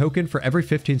gains a token for every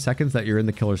 15 seconds that you're in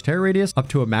the killer's terror radius, up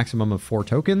to a maximum of 4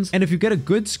 tokens. And if you get a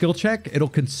good skill check, it'll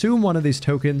consume one of these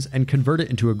tokens and convert it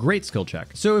into a great skill check.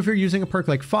 So if you're using a perk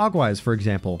like Fogwise, for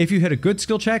example, if you hit a good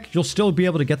skill check, you'll still be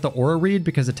able to get the aura read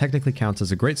because it technically counts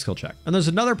as a great skill check. And there's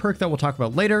another perk that we'll talk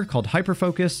about later called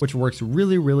Hyperfocus, which works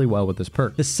really well with this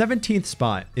perk. The 17th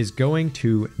spot is going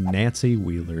to Nancy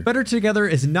Wheeler. Better Together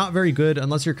is not very good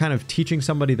unless you're kind of teaching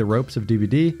somebody the ropes of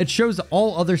DBD. It shows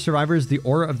all other survivors the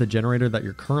aura of the generator that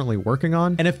you're currently working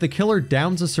on. And if the killer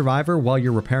downs a survivor while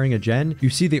you're repairing a gen, you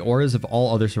see the auras of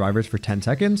all other survivors for 10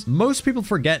 seconds. Most people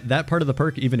forget that part of the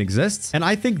perk even exists. And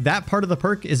I think that part of the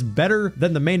perk is better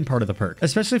than the main part of the perk,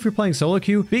 especially if you're playing solo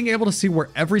queue. Being able to see where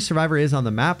every survivor is on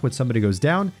the map when somebody goes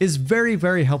down is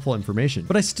very helpful information.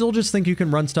 But I still just think you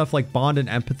can run stuff like Bond and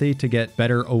Empathy to get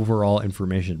better overall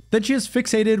information. Then she has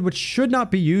Fixated, which should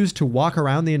not be used to walk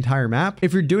around the entire map.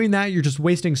 If you're doing that, you're just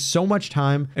wasting so much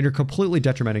time and you're completely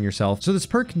detrimenting yourself. So this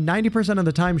perk 90% of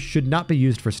the time should not be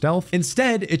used for stealth.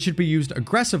 Instead, it should be used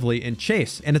aggressively in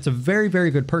chase, and it's a very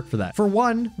good perk for that. For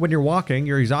one, when you're walking,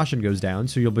 your exhaustion goes down,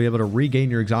 so you'll be able to regain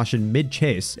your exhaustion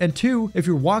mid-chase. And two, if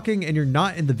you're walking and you're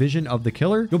not in the vision of the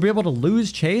killer, you'll be able to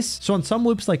lose chase. So on some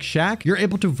loops like Shack, you're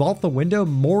able to vault the window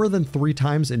more than 3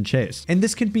 times in chase. And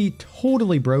this can be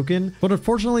totally broken, but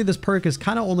unfortunately this perk is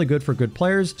kind of only good for good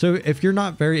players. So if you're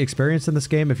not very experienced in this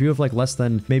game, if you have like less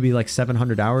than maybe like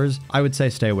 700 hours, I would say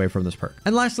stay away from this perk.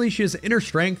 And lastly, she has Inner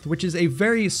Strength, which is a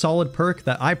very solid perk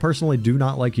that I personally do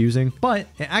not like using, but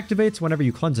it activates whenever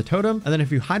you cleanse a totem. And then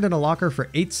if you hide in a locker for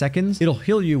 8 seconds, it'll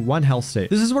heal you 1 health state.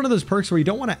 This is one of those perks where you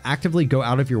don't want to actively go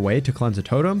out of your way to cleanse a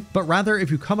totem, but rather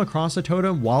if you come across a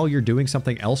totem while you're doing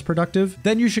something else productive,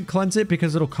 then you should cleanse it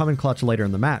because it'll come in clutch later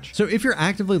in the match. So if you're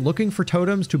actively looking for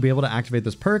totems to be able to activate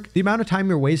this perk, the amount of time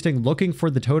you're wasting looking for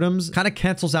the totems kind of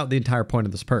cancels out the entire point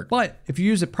of this perk. But if you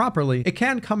use it properly, it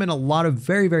can come in a lot of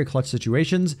very clutch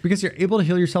situations because you're able to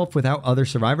heal yourself without other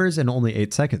survivors in only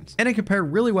 8 seconds. And it can pair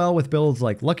really well with builds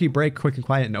like Lucky Break, Quick and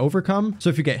Quiet, and Overcome. So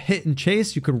if you get hit and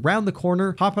chase, you can round the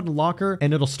corner, hop in a locker,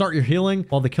 and it'll start your healing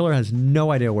while the killer has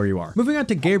no idea where you are. Moving on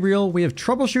to Gabriel, we have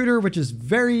Troubleshooter, which is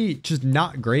just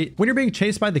not great. When you're being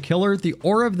chased by the killer, the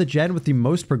aura of the gen with the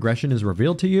most progression is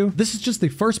revealed to you. This is just the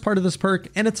first part of this perk,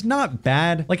 and it's not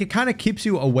bad. Like, it kind of keeps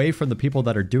you away from the people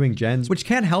that are doing gens, which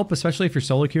can help, especially if you're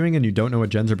solo queuing and you don't know what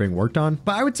gens are being worked on.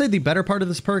 But I would say the better part of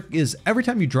this perk is every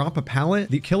time you drop a pallet,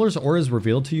 the killer's aura is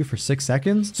revealed to you for 6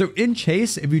 seconds. So in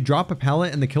chase, if you drop a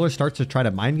pallet and the killer starts to try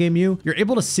to mind game you, you're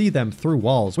able to see them through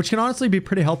walls, which can honestly be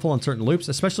pretty helpful on certain loops,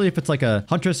 especially if it's like a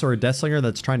Huntress or a Deathslinger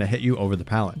that's trying to hit you over the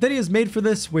pallet. Then he is Made for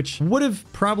This, which would have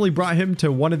probably brought him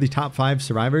to one of the top 5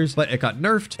 survivors, but it got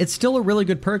nerfed. It's still a really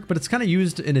good perk, but it's kind of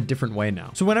used in a different way. way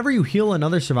now. So whenever you heal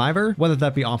another survivor, whether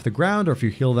that be off the ground or if you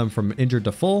heal them from injured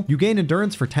to full, you gain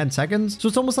endurance for 10 seconds. So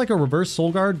it's almost like a reverse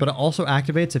soul guard, but it also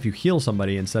activates if you heal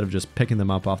somebody instead of just picking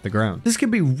them up off the ground. This can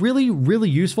be really, really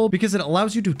useful because it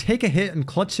allows you to take a hit in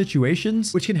clutch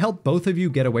situations, which can help both of you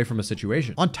get away from a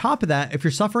situation. On top of that, if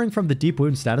you're suffering from the deep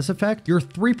wound status effect, you're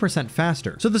 3%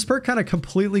 faster. So this perk kind of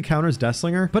completely counters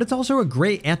Deathslinger, but it's also a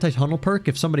great anti-tunnel perk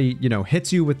if somebody, you know,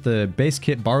 hits you with the base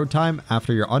kit borrowed time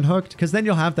after you're unhooked, because then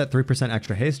you'll have that 3%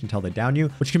 extra haste until they down you,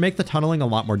 which can make the tunneling a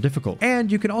lot more difficult.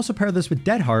 And you can also pair this with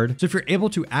Dead Hard. So if you're able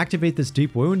to activate this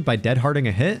deep wound by dead harding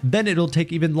a hit, then it'll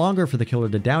take even longer for the killer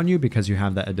to down you because you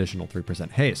have that additional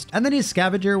 3% haste. And then he's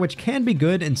Scavenger, which can be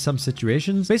good in some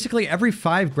situations. Basically, every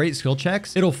 5 great skill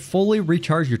checks, it'll fully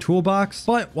recharge your toolbox,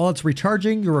 but while it's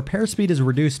recharging, your repair speed is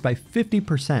reduced by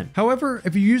 50%. However,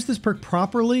 if you use this perk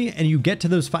properly and you get to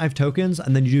those 5 tokens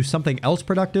and then you do something else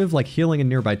productive like healing a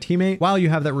nearby teammate while you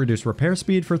have that reduced repair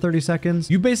speed for 30 seconds,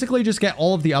 you basically just get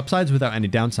all of the upsides without any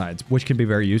downsides, which can be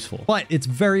very useful. But it's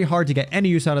very hard to get any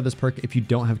use out of this perk if you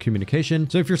don't have communication.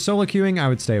 So if you're solo queuing, I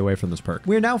would stay away from this perk.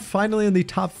 We are now finally in the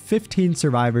top 15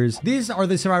 survivors. These are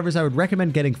the survivors I would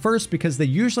recommend getting first because they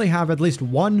usually have at least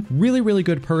one really, really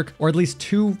good perk or at least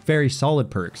 2 very solid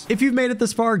perks. If you've made it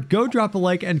this far, go drop a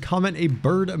like and comment a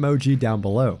bird emoji down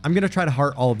below. I'm going to try to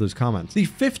heart all of those comments. The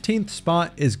 15th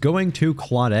spot is going to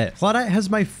Claudette. Claudette has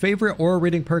my favorite aura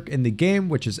reading perk in the game,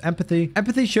 which is Empathy.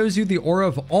 Empathy shows you the aura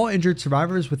of all injured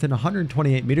survivors within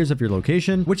 128 meters of your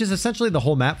location, which is essentially the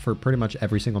whole map for pretty much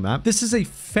every single map. This is a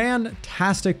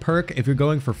fantastic perk if you're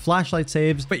going for flashlight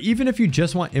saves, but even if you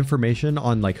just want information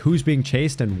on like who's being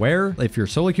chased and where, if you're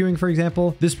solo queuing, for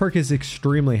example, this perk is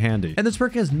extremely handy. And this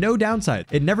perk has no downside.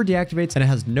 It never deactivates and it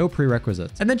has no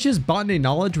prerequisites. And then she has Botany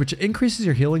Knowledge, which increases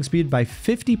your healing speed by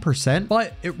 50%,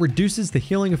 but it reduces the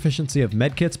healing efficiency of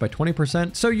medkits by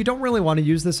 20%. So you don't really want to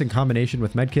use this in combination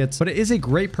with medkits, but it is a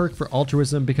great perk for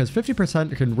altruism because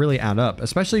 50% can really add up,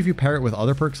 especially if you pair it with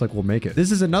other perks like Will Make It.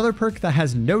 This is another perk that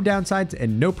has no downsides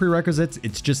and no prerequisites.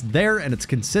 It's just there and it's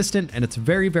consistent, and it's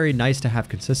very, very nice to have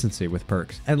consistency with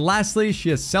perks. And lastly, she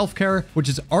has Self-Care, which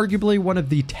is arguably one of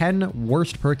the 10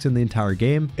 worst perks in the entire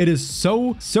game. It is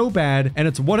so bad, and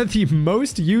it's one of the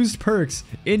most used perks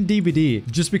in DBD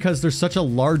just because there's such a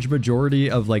large majority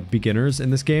of like beginners in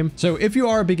this game. So if you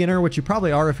are a beginner, which you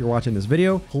probably are if you're watching this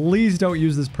video, please don't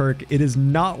use this perk. It is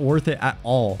not worth it at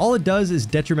all. All it does is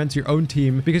detriment your own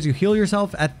team because you heal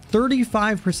yourself at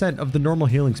 35% of the normal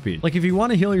healing speed. Like if you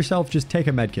want to heal yourself, just take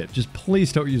a med kit. Just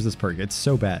please don't use this perk. It's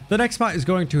so bad. The next spot is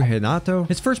going to Hinato.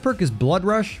 His first perk is Blood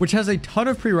Rush, which has a ton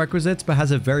of prerequisites but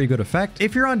has a very good effect.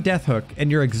 If you're on Death Hook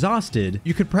and you're exhausted,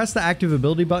 you could press the active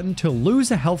ability button to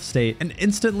lose a health state and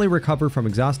instantly recover from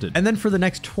exhausted. And then for the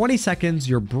next 20 seconds,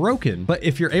 you're broken. But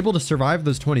if you're able to survive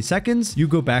those 20 seconds, you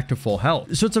go back to full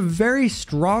health. So it's a very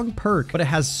strong perk, but it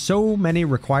has so many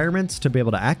requirements to be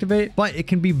able to activate, but it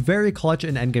can be very clutch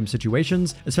in endgame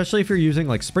situations, especially if you're using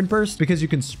like Sprint Burst, because you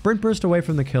can Sprint Burst away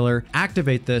from the killer,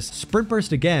 activate this, Sprint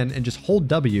Burst again, and just hold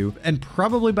W. And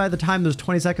probably by the time those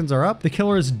 20 seconds are up, the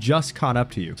killer is just caught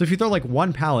up to you. So if you throw like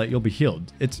one pallet, you'll be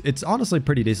healed. It's honestly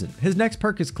pretty decent. His next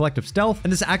perk is Collective Stealth,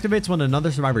 and this activates when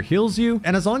another survivor heals you.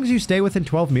 And as long as you stay within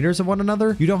 12 meters of one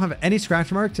another, you don't have any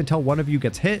scratch marks until one of you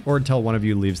gets hit or until one of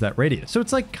you leaves that radius. So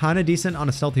it's like kind of decent on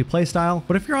a stealthy playstyle,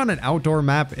 but if you're on an outdoor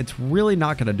map, it's really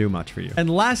not going to do much for you. And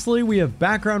lastly, we have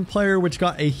Background Player, which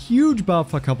got a huge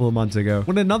buff a couple of months ago.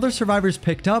 When another survivor's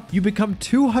picked up, you become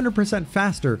 200%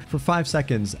 faster for 5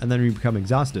 seconds, and then you become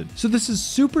exhausted. So this is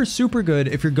super good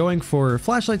if you're going for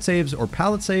flashlight saves or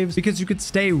pallet saves, because you could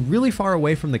stay really far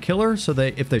away from the killer so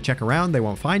that if they check around, they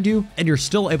won't find you, and you're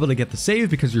still able to get the save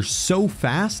because you're so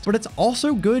fast. But it's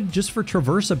also good just for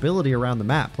traversability around the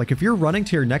map. Like if you're running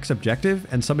to your next objective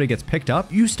and somebody gets picked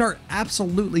up, you start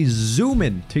absolutely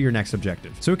zooming to your next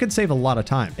objective. So it can save a lot of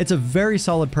time. It's a very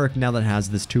solid perk now that it has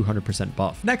this 200%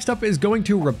 buff. Next up is going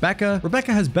to Rebecca.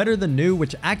 Rebecca has Better Than New,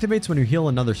 which activates when you heal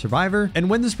another survivor. And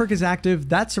when this perk is active,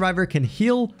 that survivor can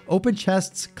heal, open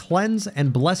chests, cleanse,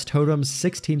 and bless totems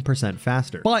 16%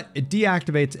 faster. But it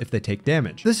deactivates if they take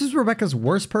damage. This is Rebecca's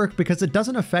worst perk because it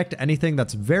doesn't affect anything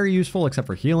that's very useful except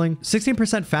for healing.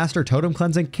 16% faster totem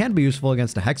cleansing can be useful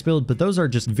against a hex build, but those are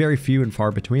just very few and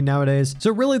far between nowadays.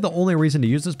 So really the only reason to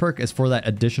use this perk is for that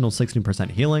additional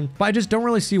 16% healing. But I just don't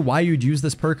really see why you'd use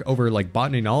this perk over like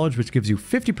Botany Knowledge, which gives you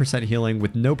 50% healing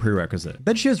with no prerequisite.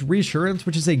 Then she has Reassurance,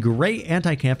 which is a great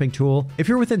anti-camping tool. If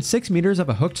you're within 6 meters of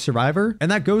a hooked survivor,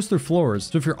 and that goes through floors,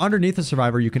 so if you're underneath a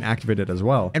survivor, you can activate it as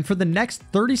well. And for the next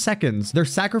 30 seconds, their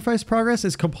sacrifice progress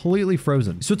is completely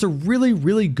frozen. So it's a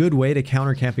really good way to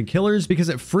counter camping killers because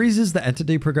it freezes the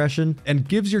entity progression and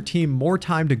gives your team more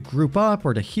time to group up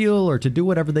or to heal or to do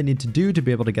whatever they need to must do to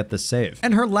be able to get this save.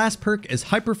 And her last perk is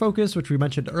Hyper Focus, which we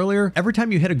mentioned earlier. Every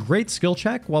time you hit a great skill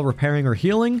check while repairing or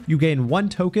healing, you gain 1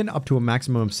 token up to a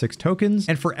maximum of 6 tokens.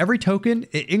 And for every token,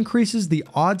 it increases the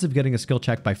odds of getting a skill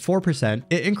check by 4%.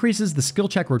 It increases the skill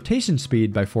check rotation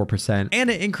speed by 4%. And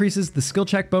it increases the skill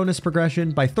check bonus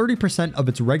progression by 30% of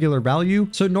its regular value.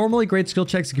 So normally great skill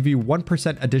checks give you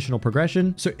 1% additional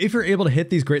progression. So if you're able to hit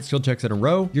these great skill checks in a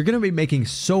row, you're going to be making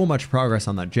so much progress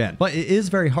on that gen. But it is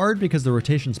very hard because the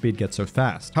rotation speed gets so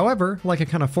fast. However, like I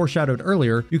kind of foreshadowed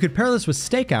earlier, you could pair this with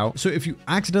Stakeout. So if you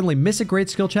accidentally miss a great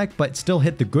skill check, but still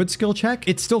hit the good skill check,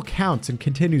 it still counts and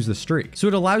continues the streak. So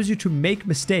it allows you to make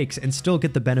mistakes and still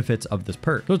get the benefits of this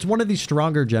perk. So it's one of the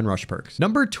stronger Gen Rush perks.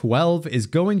 Number 12 is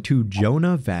going to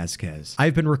Jonah Vasquez.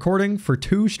 I've been recording for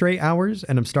 2 straight hours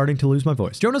and I'm starting to lose my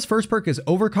voice. Jonah's first perk is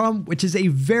Overcome, which is a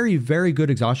very, very good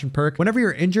exhaustion perk. Whenever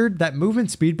you're injured, that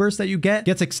movement speed burst that you get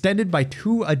gets extended by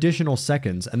 2 additional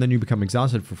seconds, and then you become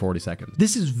exhausted for 40 seconds.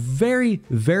 This is very,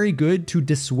 very good to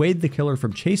dissuade the killer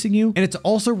from chasing you. And it's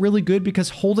also really good because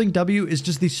holding W is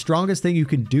just the strongest thing you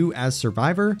can do as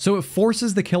Survivor. So it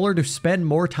forces the killer to spend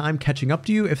more time catching up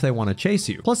to you if they want to chase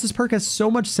you. Plus, this perk has so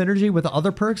much synergy with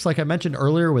other perks, like I mentioned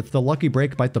earlier with the Lucky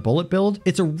Break Bite the Bullet build.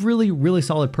 It's a really, really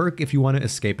solid perk if you want to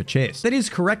escape a chase. Then is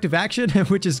Corrective Action,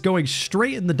 which is going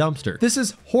straight in the dumpster. This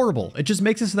is horrible. It just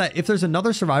makes it so that if there's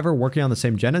another Survivor working on the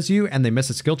same gen as you and they miss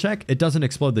a skill check, it doesn't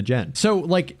explode the gen. So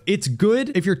like, it's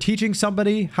good if you're teaching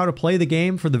somebody how to play the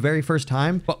game for the very first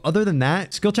time, but other than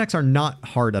that, skill checks are not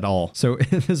hard at all. So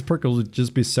this perk will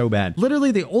just be so bad.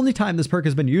 Literally the only time this perk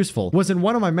has been useful was in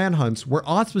one of my manhunts where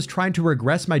Ots was trying to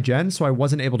regress my gen, so I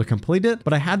wasn't able to complete it,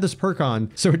 but I had this perk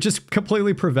on, so it just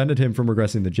completely prevented him from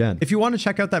regressing the gen. If you want to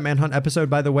check out that manhunt episode,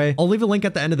 by the way, I'll leave a link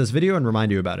at the end of this video and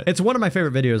remind you about it. It's one of my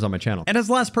favorite videos on my channel. And his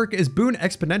last perk is Boon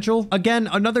Exponential. Again,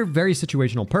 another very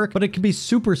situational perk, but it can be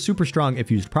super, super strong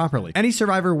if used properly. Any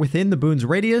survivor within the boon's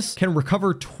radius can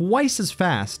recover twice as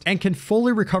fast and can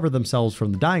fully recover themselves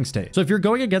from the dying state. So if you're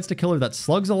going against a killer that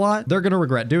slugs a lot, they're going to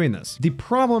regret doing this. The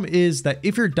problem is that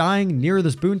if you're dying near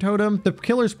this boon totem, the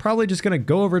killer's probably just going to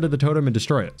go over to the totem and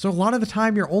destroy it. So a lot of the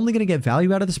time, you're only going to get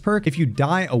value out of this perk if you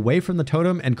die away from the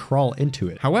totem and crawl into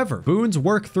it. However, boons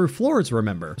work through floors,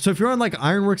 remember. So if you're on like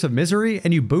Ironworks of Misery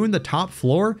and you boon the top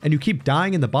floor and you keep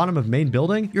dying in the bottom of main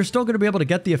building, you're still going to be able to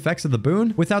get the effects of the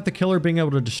boon without the killer being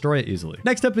able to destroy it easily.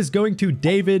 Next up is going to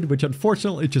David, which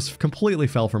unfortunately just completely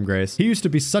fell from grace. He used to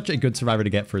be such a good survivor to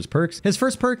get for his perks. His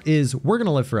first perk is We're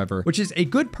Gonna Live Forever, which is a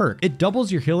good perk. It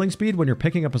doubles your healing speed when you're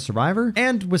picking up a survivor,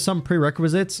 and with some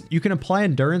prerequisites, you can apply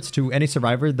endurance to any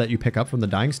survivor that you pick up from the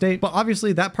dying state, but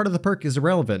obviously that part of the perk is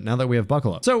irrelevant now that we have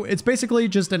Buckle Up. So it's basically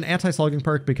just an anti-slugging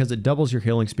perk because it doubles your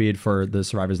healing speed for the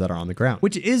survivors that are on the ground,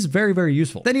 which is very, very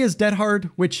useful. Then he has Dead Hard,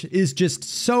 which is just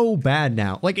so bad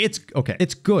now. Like, it's okay,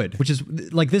 it's good, which is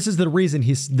like, this is the reason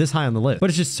he's this high on the list, but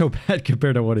it's just so bad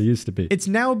compared to what it used to be. It's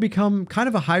now become kind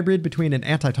of a hybrid between an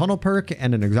anti-tunnel perk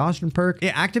and an exhaustion perk.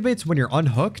 It activates when you're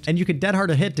unhooked, and you can Dead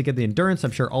Hard a hit to get the endurance.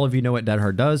 I'm sure all of you know what Dead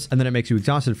Hard does, and then it makes you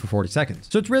exhausted for 40 seconds.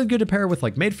 So it's really good to pair with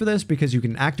like Made for this because you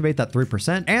can activate that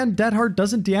 3%, and Dead Hard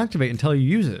doesn't deactivate until you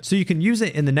use it. So you can use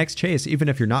it in the next chase even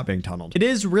if you're not being tunneled. It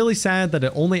is really sad that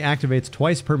it only activates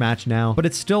twice per match now, but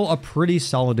it's still a pretty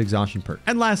solid exhaustion perk.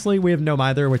 And lastly, we have No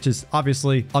Mither, which is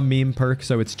obviously a meme perk,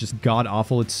 so it's just god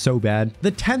awful. It's so bad.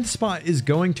 The 10th spot is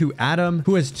going to Adam,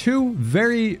 who has 2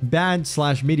 very bad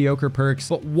 / mediocre perks,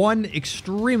 but 1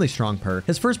 extremely strong perk.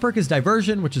 His first perk is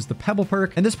Diversion, which is the Pebble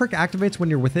perk, and this perk activates when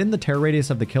you're within the tear radius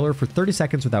of the killer for 30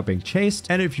 seconds without being chased.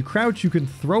 And if you crouch, you can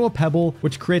throw a pebble,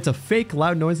 which creates a fake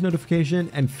loud noise notification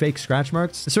and fake scratch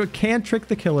marks. So it can trick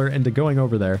the killer into going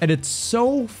over there. And it's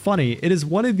so funny. It is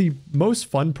one of the most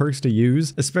fun perks to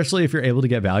use, especially if you're able to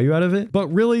get value out of it. But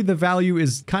really, the value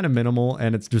is kind of minimal,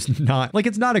 and it's just not, like,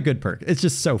 it's not a good perk. It's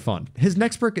just so fun. His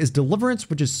next perk is Deliverance,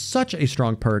 which is such a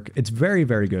strong perk. It's very,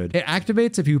 very good. It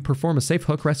activates if you perform a safe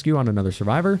hook rescue on another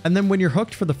survivor. And then when you're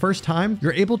hooked for the first time,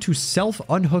 you're able to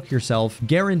self-unhook yourself,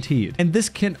 guaranteed. And this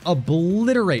can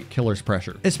obliterate killer's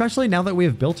pressure. Especially now that we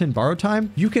have built-in borrow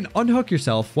time, you can unhook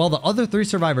yourself while the other 3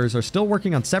 survivors are still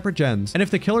working on separate gens. And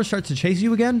if the killer starts to chase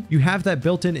you again, you have that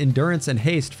built-in endurance and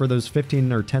haste for those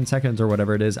 15 or 10 seconds or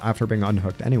whatever it is after being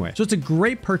unhooked anyway. So it's a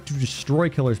great perk to destroy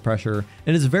killer's pressure,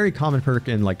 and it's a very common perk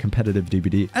in like competitive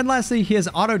DBD. And lastly, he has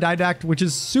Autodidact, which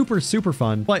is super, super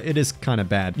fun, but it is kind of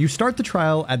bad. You start the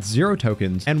trial at 0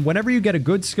 tokens, and whenever you get a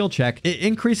good skill check, it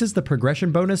increases the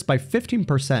progression bonus by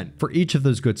 15% for each of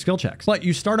those good skill checks. But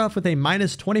you start off with a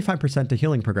minus 25% to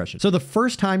healing progression. So the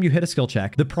first time you hit a skill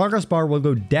check, the progress bar will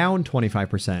go down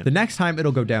 25%. The next time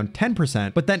it'll go down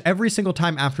 10%, but then every single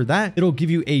time after that, it'll give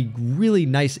you a really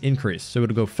nice increase. So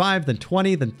it'll go 5, then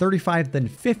 20, then 35, then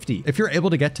 50. If you're able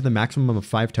to get to the maximum of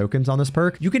 5 tokens on this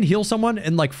perk, you can heal someone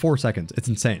in like 4 seconds. It's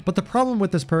insane. But the problem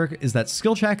with this perk is that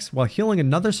skill checks while healing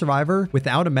another survivor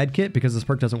without a medkit, because this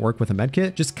perk doesn't work with a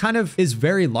medkit, just kind of is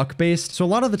very luck based. So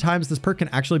a lot of the times this perk can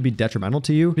actually be detrimental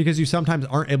to you because you sometimes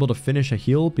aren't able to finish a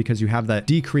heal because you have that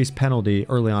decreased penalty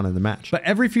early on in the match. But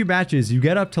every few matches you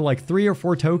get up to like 3 or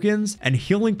 4 tokens, and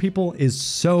healing people is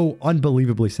so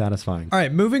unbelievably satisfying. All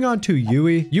right, moving on to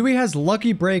Yui. Yui has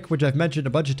Lucky Break, which I've mentioned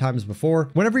a bunch of times before.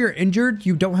 Whenever you're injured,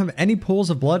 you don't have any pools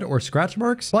of blood or scratch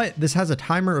marks, but this has a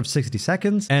timer of 60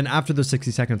 seconds, and after those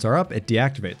 60 seconds are up, it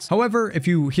deactivates. However, if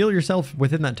you heal yourself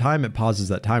within that time, it pauses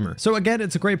that timer. So again,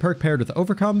 it's a great perk paired with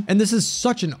Overcome, and this is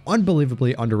such an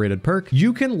unbelievably underrated perk.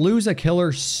 You can lose a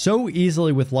killer so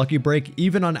easily with Lucky Break,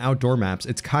 even on outdoor maps.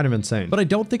 It's kind of insane. But I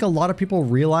don't think a lot of people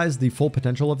realize the full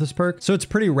potential of this perk, so it's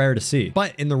pretty rare to see.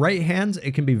 But in the right hands,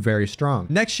 it can be very strong.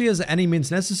 Next, she has Any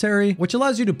Means Necessary, which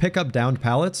allows you to pick up downed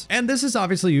pallets. And this is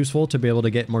obviously useful to be able to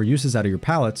get more uses out of your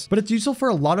pallets, but it's useful for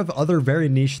a lot of other very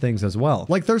niche things as well.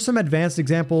 Like there's some advanced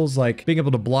examples like being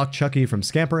able to block Chucky from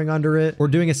scampering under it, or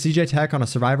doing a CJ tech on a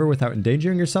survivor without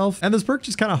endangering yourself. And this perk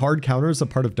just kind of hard counters a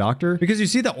part of Doctor because you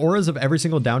see the auras of every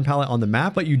single down pallet on the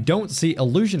map, but you don't see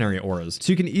illusionary auras.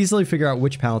 So you can easily figure out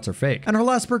which pallets are fake. And her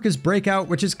last perk is Breakout,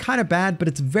 which is kind of bad, but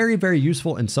it's very, very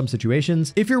useful in some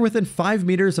situations. If you're within 5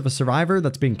 meters of a survivor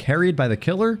that's being carried by the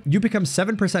killer, you become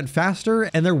 7% faster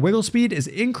and their wiggle speed is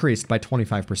increased by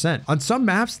 25%. On some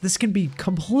maps, this can be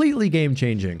completely game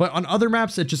changing, but on other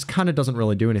maps, it just kind of doesn't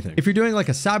really do anything. If you're doing like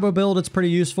a Sabo build, it's pretty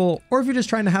useful, or if you're just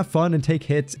trying to have fun and take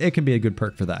hits, it can be a good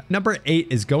perk for that. Number 8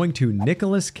 is going to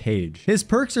Nicolas Cage. His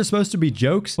perks are supposed to be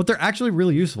jokes, but they're actually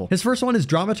really useful. His first one is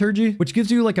Dramaturgy, which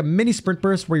gives you like a mini sprint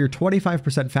burst where you're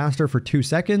 25% faster for 2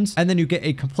 seconds, and then you get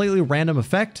a completely random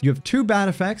effect. You have 2 bad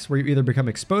effects where you either become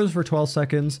exposed for 12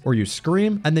 seconds or you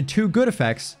scream, and then 2 good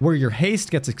effects where your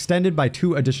haste gets extended by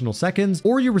 2 additional seconds,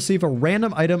 or you receive a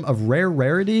random item of rare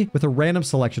rarity with a random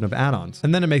selection of add-ons,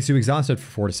 and then it makes you exhausted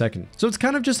for 40 seconds. So it's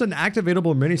kind of just an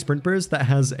activatable mini sprint burst that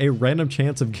has a random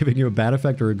chance of giving you a bad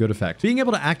effect or a good effect. Being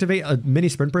able to activate a mini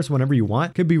sprint burst whenever you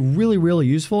want could be really, really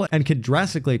useful and could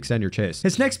drastically extend your chase.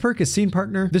 His next perk is Scene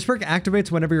Partner. This perk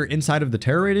activates whenever you're inside of the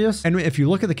terror radius, and if you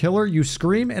look at the killer, you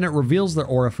scream and it reveals their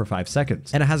aura for 5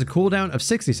 seconds, and it has a cooldown of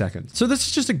 60 seconds. So this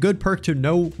is just a good perk to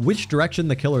know which direction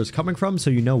the killer is coming from, so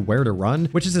you know where to run,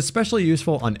 which is especially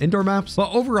useful on indoor maps.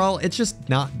 But overall, it's just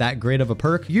not that great of a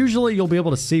perk. Usually you'll be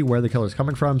able to see where the killer is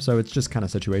coming from, so it's just kind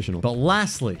of situational. But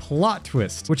lastly, Plot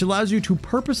Twist, which allows you to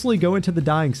purposely go into the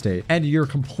dying state, and you're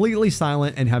completely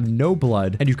silent and have no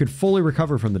blood, and you could fully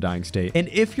recover from the dying state. And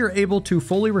if you're able to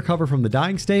fully recover from the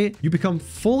dying state, you become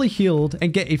fully healed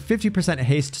and get a 50%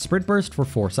 haste sprint burst for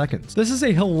 4 seconds. This is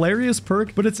a hilarious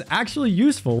perk, but it's actually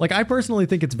useful. Like, I personally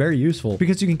think it's very useful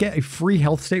because you can get a free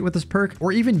health state with this perk,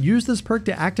 or even use this perk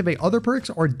to activate other perks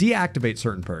or deactivate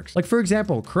certain perks. Like, for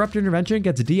example, Corrupt Intervention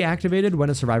gets deactivated when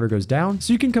a survivor goes down,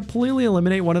 so you can completely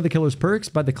eliminate one of the killer's perks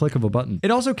by the click of a button.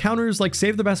 It also counters like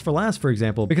Save the Best for Last, for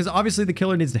example, because obviously the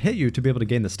killer needs to hit you to be able to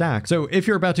gain the stack. So if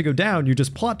you're about to go down, you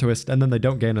just Plot Twist and then they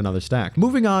don't gain another stack.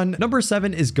 Moving on, number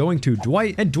 7 is going to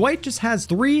Dwight, and Dwight just has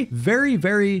 3 very,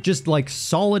 very just like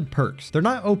solid perks. They're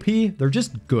not OP, they're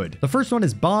just good. The first one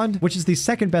is Bond, which is the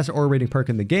second best aura rating perk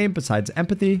in the game besides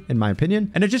Empathy, in my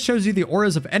opinion, and it just shows you the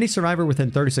auras of any survivor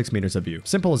within 36 meters of you.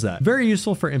 Simple as that. Very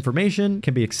useful for information,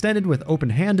 can be extended with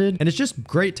open-handed, and it's just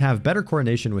great to have better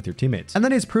coordination with your teammates. And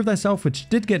then is Prove Thyself, which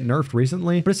did get nerfed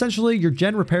recently, but essentially your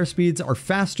gen repair speeds are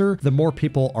faster the more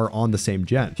people are on the same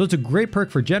gen. So it's a great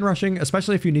perk for gen rushing,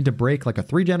 especially if you need to break like a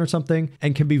 3 gen or something,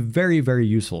 and can be very, very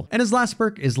useful. And his last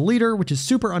perk is Leader, which is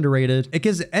super underrated. It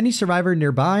gives any survivor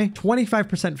nearby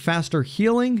 25% faster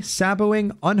healing,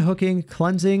 saboing, unhooking,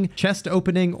 cleansing, chest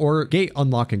opening, or gate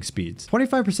unlocking speeds.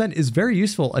 25% is very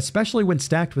useful, especially when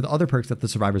stacked with other perks that the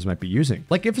survivors might be using.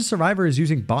 Like if a survivor is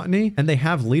using Botany and they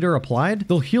have Leader applied,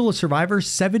 they'll heal a survivor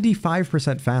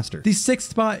 75% faster. The 6th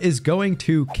spot is going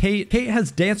to Kate. Kate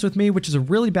has Dance With Me, which is a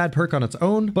really bad perk on its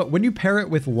own, but when you pair it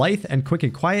with Lithe and Quick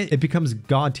and Quiet, it becomes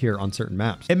god tier on certain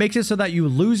maps. It makes it so that you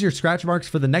lose your scratch marks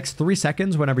for the next 3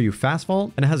 seconds whenever you fast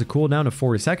vault, and it has a cooldown of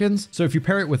 40 seconds. So if you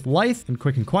pair it with Lithe and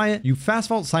Quick and Quiet, you fast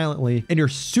vault silently, and you're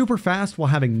super fast while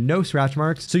having no scratch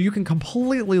marks, so you can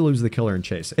completely lose the killer in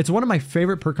chase. It's one of my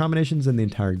favorite perk combinations in the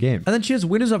entire game. And then she has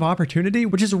Windows of Opportunity,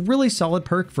 which is a really solid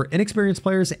perk for inexperienced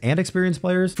players and experienced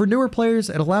players. For newer players,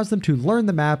 it allows them to learn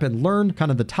the map and learn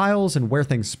kind of the tiles and where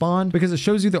things spawn, because it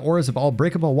shows you the auras of all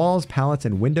breakable walls, pallets,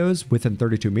 and windows within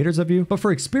 32 meters of you. But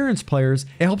for experienced players,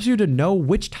 it helps you to know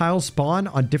which tiles spawn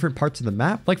on different parts of the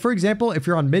map. Like for example, if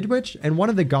you're on Midwich and one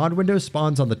of the god windows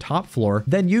spawns on the top floor,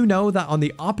 then you know that on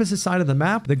the opposite side of the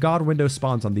map, the god window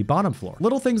spawns on the bottom floor.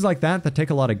 Little things like that that take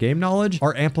a lot of game knowledge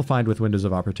are amplified with windows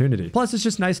of opportunity. Plus, it's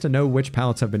just nice to know which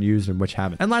pallets have been used and which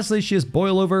haven't. And lastly, she has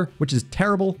boil over, which is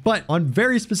terrible, but on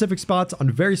very specific spots, on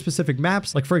very specific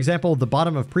maps, like for example, the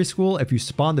bottom of preschool, if you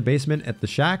spawn the basement at the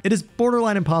shack, it is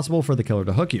borderline impossible for the killer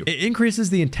to hook you. It increases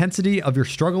the intensity of your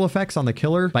struggle effects on the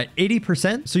killer by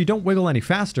 80%, so you don't wiggle any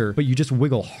faster, but you just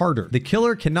wiggle harder. The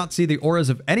killer cannot see the auras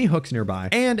of any hooks nearby,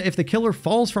 and if the killer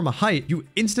falls from a height, you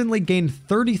instantly gain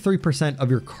 33% of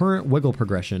your current wiggle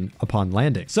progression upon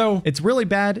landing. So it's really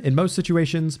bad in most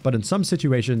situations, but in some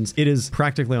situations, it is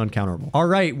practically uncounterable. All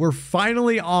right, we're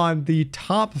finally on the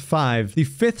top 5. The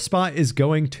 5th spot is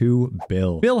going to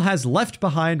Bill. Bill has Left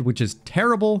Behind, which is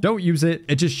terrible. Don't use it.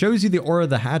 It just shows you the aura of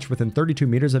the hatch within 32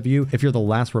 meters of you if you're the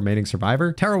last remaining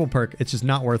survivor. Terrible perk. It's just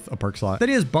not worth a perk slot. Then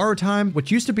he has Borrow Time,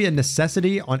 which used to be a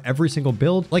necessity on every single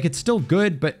build. Like, it's still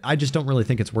good, but I just don't really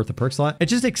think it's worth a perk slot. It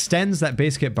just extends that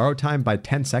base kit borrow time by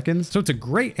 10 seconds. So it's a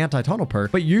great anti-tunnel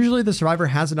perk, but usually the survivor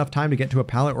has enough time to get to a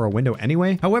pallet or a window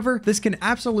anyway. However, this can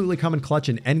absolutely come in clutch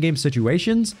in endgame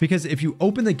situations, because if you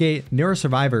open the gate near a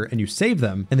survivor and you save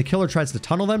them and the killer tries to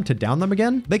tunnel them to down them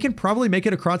again, they can probably make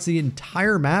it across the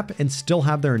entire map and still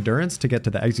have their endurance to get to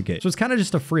the exit gate. So it's kind of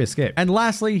just a free escape. And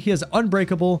lastly, he has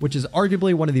Unbreakable, which is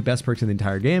arguably one of the best perks in the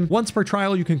entire game. Once per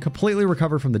trial, you can completely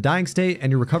recover from the dying state,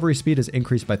 and your recovery speed is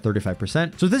increased by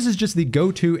 35%. So this is just the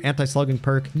go-to anti-slugging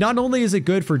perk. Not only is it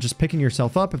good for just picking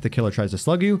yourself up if the killer tries to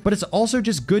slug you, but it's also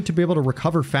just good to be able to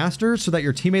recover faster so that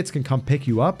your teammates can come pick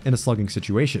you up in a slugging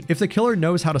situation. If the killer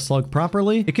knows how to slug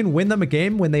properly, it can win them a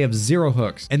game when they have 0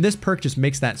 hooks, and this perk just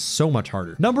makes that so much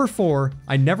harder. Number 4,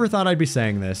 I never thought I'd be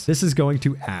saying this. This is going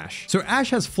to Ash. So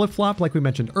Ash has Flip-Flop, like we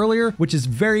mentioned earlier, which is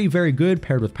very, very good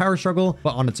paired with Power Struggle,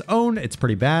 but on its own, it's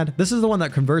pretty bad. This is the one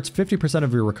that converts 50%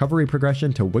 of your recovery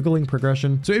progression to wiggling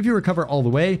progression. So if you recover all the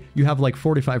way, you have like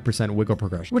 45% wiggle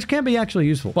progression, which can be actually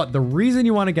useful. But the reason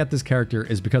you want to get this character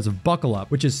is because of Buckle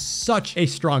Up, which is such a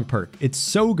strong perk. It's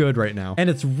so good right now, and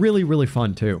it's really, really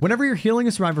fun too. Whenever you're healing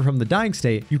a survivor from the dying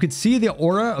state, you can see the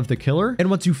aura of the killer, and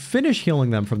once you finish healing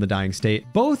them from the dying state,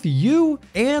 both you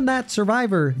and that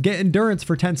survivor get endurance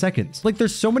for 10 seconds. Like,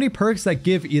 there's so many perks that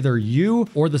give either you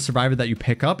or the survivor that you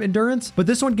pick up endurance, but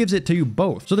this one gives it to you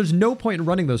both. So there's no point in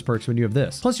running those perks when you have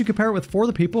this. Plus, you can pair it with For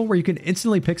the People, where you can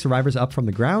instantly pick survivors up from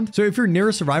the ground. So if you're near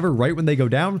a survivor right when they go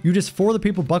down, you just For the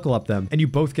People buckle up them, and you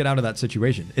both get out of that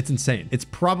situation. It's insane. It's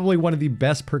probably one of the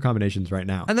best perk combinations right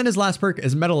now. And then his last perk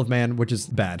is Medal of Man, which is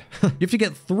bad. You have to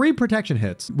get 3 protection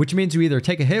hits, which means you either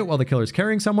take a hit while the killer's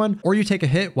carrying someone, or you take a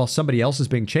hit while somebody else is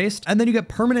being chased, and then you get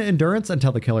permanent endurance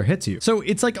until the killer hits you. So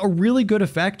it's like a really good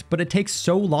effect, but it takes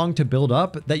so long to build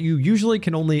up that you usually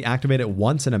can only activate it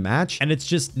once in a match, and it's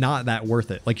just not that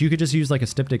worth it. Like, you could just use like a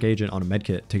Styptic agent on a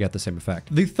medkit to get the same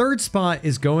effect. The 3rd spot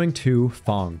is going to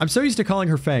Fong. I'm so used to calling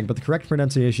her Fang, but the correct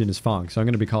pronunciation is Fong, so I'm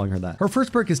going to be calling her that. Her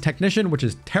first perk is Technician, which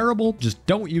is terrible. Just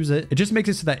don't use it. It just makes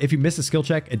it so that if you miss a skill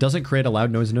check, it doesn't create a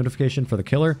loud noise notification for the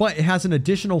killer, but it has an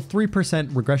additional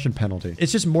 3% regression penalty.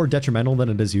 It's just more detrimental than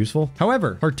it is useful.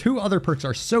 However, her 2 other perks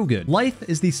are so good. Lithe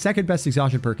is the 2nd best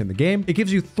exhaustion perk in the game. It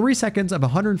gives you 3 seconds of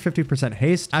 150%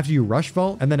 haste after you rush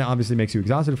vault, and then it obviously makes you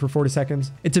exhausted for 40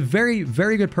 seconds. It's a very,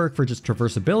 very good perk for just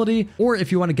traversability, or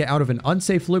if you want to get out of an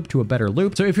unsafe loop to a better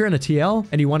loop. So if you're in a TL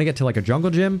and you want to get to like a jungle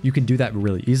gym, you can do that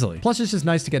really easily. Plus, it's just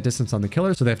nice to get distance on the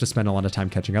killer, so they have to spend a lot of time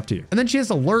catching up to you. And then she has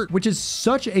Alert, which is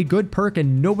such a good perk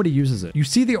and nobody uses it. You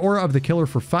see the aura of the killer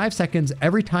for 5 seconds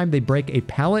every time they break a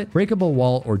pallet, breakable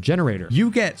wall, or generator.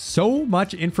 You get so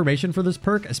much information for this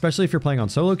perk, especially if you're playing on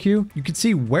solo queue. You can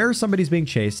see where somebody's being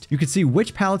chased. You can see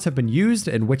which pallets have been used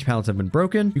and which pallets have been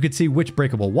broken. You can see which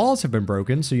breakable walls have been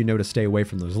broken, so you know to stay away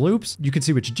from those loops. You can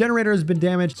see which generator has been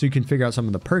damaged, so you can figure out some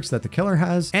of the perks that the killer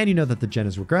has, and you know that the gen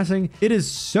is regressing. It is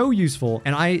so useful,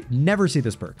 and I never see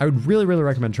this perk. I would really, really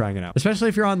recommend trying it out, especially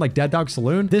if you're on like Dead Dog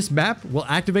Saloon. This map will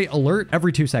activate Alert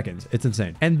every 2 seconds. It's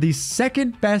insane. And the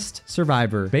 2nd best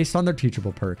survivor based on their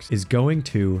Teachable perks is going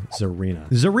to Zarina.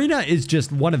 Zarina is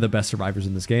just one of the best survivors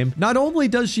in this game. Not only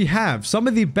does she have some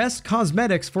of the best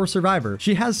cosmetics for survivor,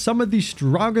 she has some of the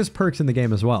strongest perks in the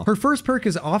game as well. Her first perk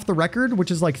is Off the Record,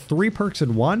 which is like 3 perks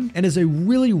in one, and is a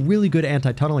really, really good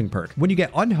anti-tunneling perk. When you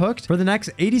get unhooked for the next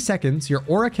 80 seconds, your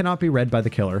aura cannot be read by the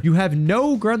killer. You have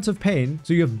no grunts of pain,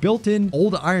 so you have built-in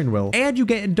old Iron Will, and you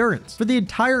get endurance for the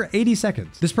entire 80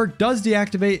 seconds. This perk does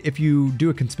deactivate if you do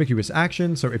a conspicuous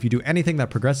action, so if you do anything that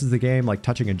progresses the game, like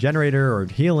touching a generator or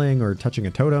healing or touching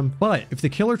a totem. But if the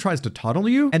killer tries to tunnel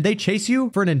you and they chase you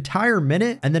for an entire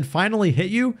minute and then finally hit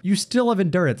you, you still have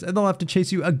endurance and they'll have to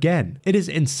chase you again. It is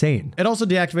insane. It also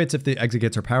deactivates if the exit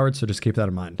gates are powered, so just keep that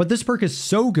in mind. But this perk is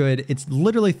so good, it's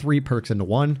literally 3 perks into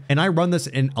one, and I run this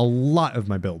in a lot of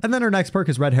my builds. And then our next perk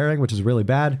is Red Herring, which is really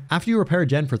bad. After you repair a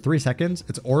gen for 3 seconds,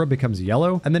 its aura becomes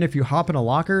yellow. And then if you hop in a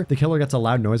locker, the killer gets a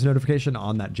loud noise notification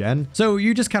on that gen. So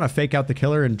you just kind of fake out the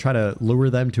killer and try to lure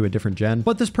them to a different gen.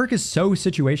 But this perk is so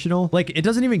situational. Like, it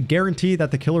doesn't even guarantee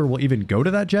that the killer will even go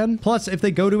to that gen. Plus, if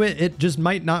they go to it, it just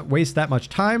might not waste that much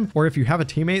time. Or if you have a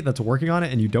teammate that's working on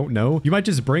it and you don't know, you might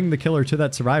just bring the killer to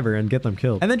that survivor and get them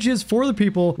killed. And then she has For the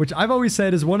People, which I've always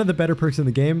said is one of the better perks in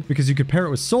the game because you could pair it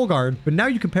with Soul Guard, but now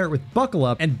you can pair it with Buckle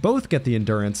Up and both get the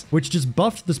endurance, which just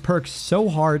buffed this perk so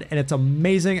hard, and it's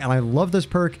amazing. And I love this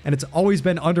perk, and it's always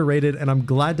been underrated, and I'm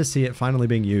glad to see it finally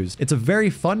being used. It's a very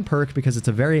fun perk because it's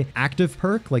a very active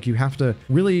perk. Like, you have to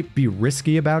really be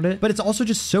risky about it, but it's also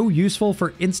just so useful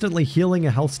for instantly healing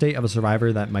a health state of a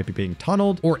survivor that might be being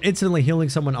tunneled, or instantly healing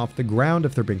someone off the ground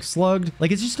if they're being slugged.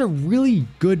 Like, it's just a really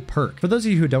good perk. For those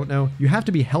of you who don't know, you have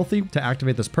to be healthy to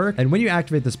activate this perk, and when you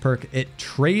activate this perk, it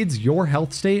trades your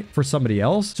health state for somebody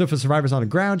else. So if a survivor's on the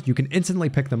ground, you can instantly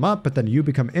pick them up, but then you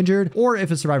become injured. Or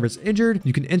if a survivor's injured,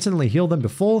 you can instantly heal them to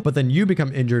full, but then you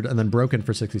become injured and then broken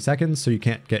for 60 seconds, so you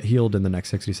can't get healed in the next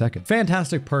 60 seconds.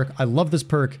 Fantastic perk. I love this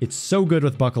perk. It's so good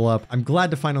with Buckle Up. I'm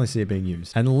glad to finally see it being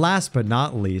used. And last but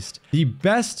not least, the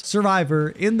best survivor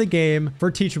in the game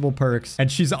for teachable perks,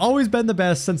 and she's always been the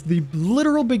best since the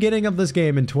literal beginning of this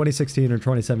game in 2016 or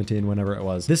 2017, whenever it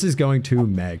was. This is going to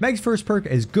Meg. Meg's first perk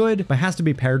is good, but has to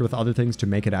be paired with other things to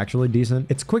make it actually decent.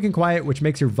 It's quick and quiet, which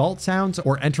makes your vault sounds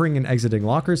or entering and exiting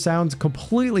locker sounds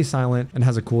completely silent and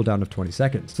has a cooldown of 20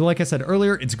 seconds. So like I said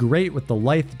earlier, it's great with the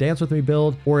Lithe Dance With Me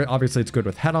build, or obviously it's good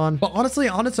with Head On, but honestly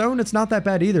on its own, it's not that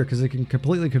bad either because it can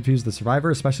completely confuse the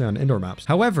survivor, especially on indoor maps.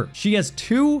 However, she has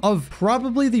two of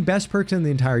probably the best perks in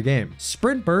the entire game.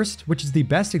 Sprint Burst, which is the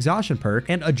best exhaustion perk,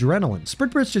 and Adrenaline.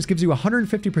 Sprint Burst just gives you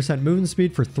 150% movement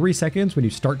speed for 3 seconds when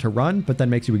you start to run, but then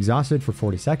makes you exhausted for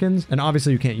 40 seconds. And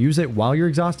obviously you can't use it while you're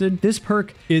exhausted. This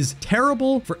perk is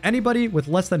terrible for anybody with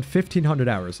less than 1,500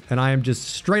 hours. And I am just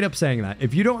straight up saying that.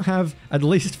 If you don't have at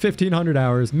least 1,500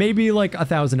 hours, maybe like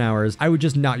 1,000 hours, I would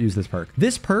just not use this perk.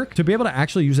 This perk, to be able to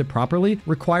actually use it properly,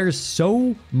 requires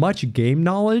so much game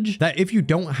knowledge that if you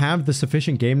don't have the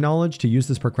sufficient game knowledge to use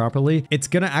this perk properly, it's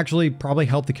gonna actually probably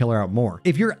help the killer out more.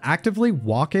 If you're actively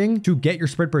walking to get your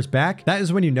sprint burst back, that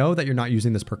is when you know that you're not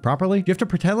using this perk properly. You have to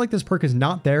pretend like this perk is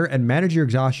not there and manage your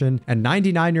exhaustion and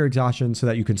 99 your exhaustion so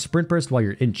that you can sprint burst while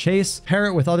you're in chase. Pair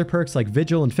it with other perks like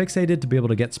Vigil and Fixated to be able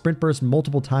to get sprint burst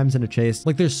multiple times in a chase.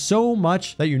 Like, there's so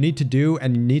much that you need to do,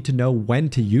 and you need to know when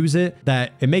to use it,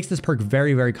 that it makes this perk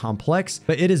very, very complex,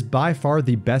 but it is by far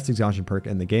the best exhaustion perk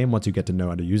in the game once you get to know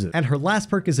how to use it. And her last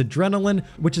perk is Adrenaline,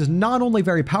 which is not only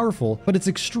very powerful, but it's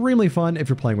extremely fun if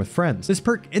you're playing with friends. This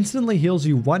perk instantly heals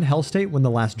you 1 health state when the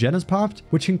last gen is popped,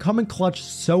 which can come in clutch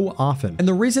so often. And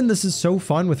the reason this is so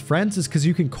fun with friends is because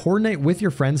you can coordinate with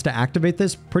your friends to activate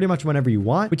this pretty much whenever you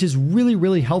want, which is really,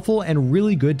 really helpful and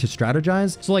really good to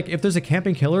strategize. So like, if there's a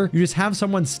camping killer, you just have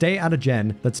someone stay at a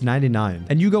gen that's 99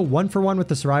 and you go 1 for 1 with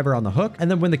the survivor on the hook. And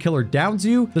then when the killer downs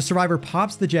you, the survivor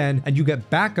pops the gen and you get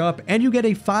back up, and you get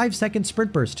a 5-second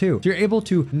sprint burst too. So you're able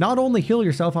to not only heal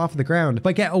yourself off the ground,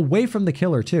 but get away from the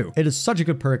killer too. It is such a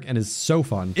good perk and is so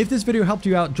fun. If this video helped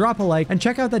you out, drop a like and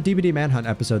check out that DBD manhunt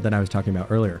episode that I was talking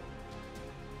about earlier.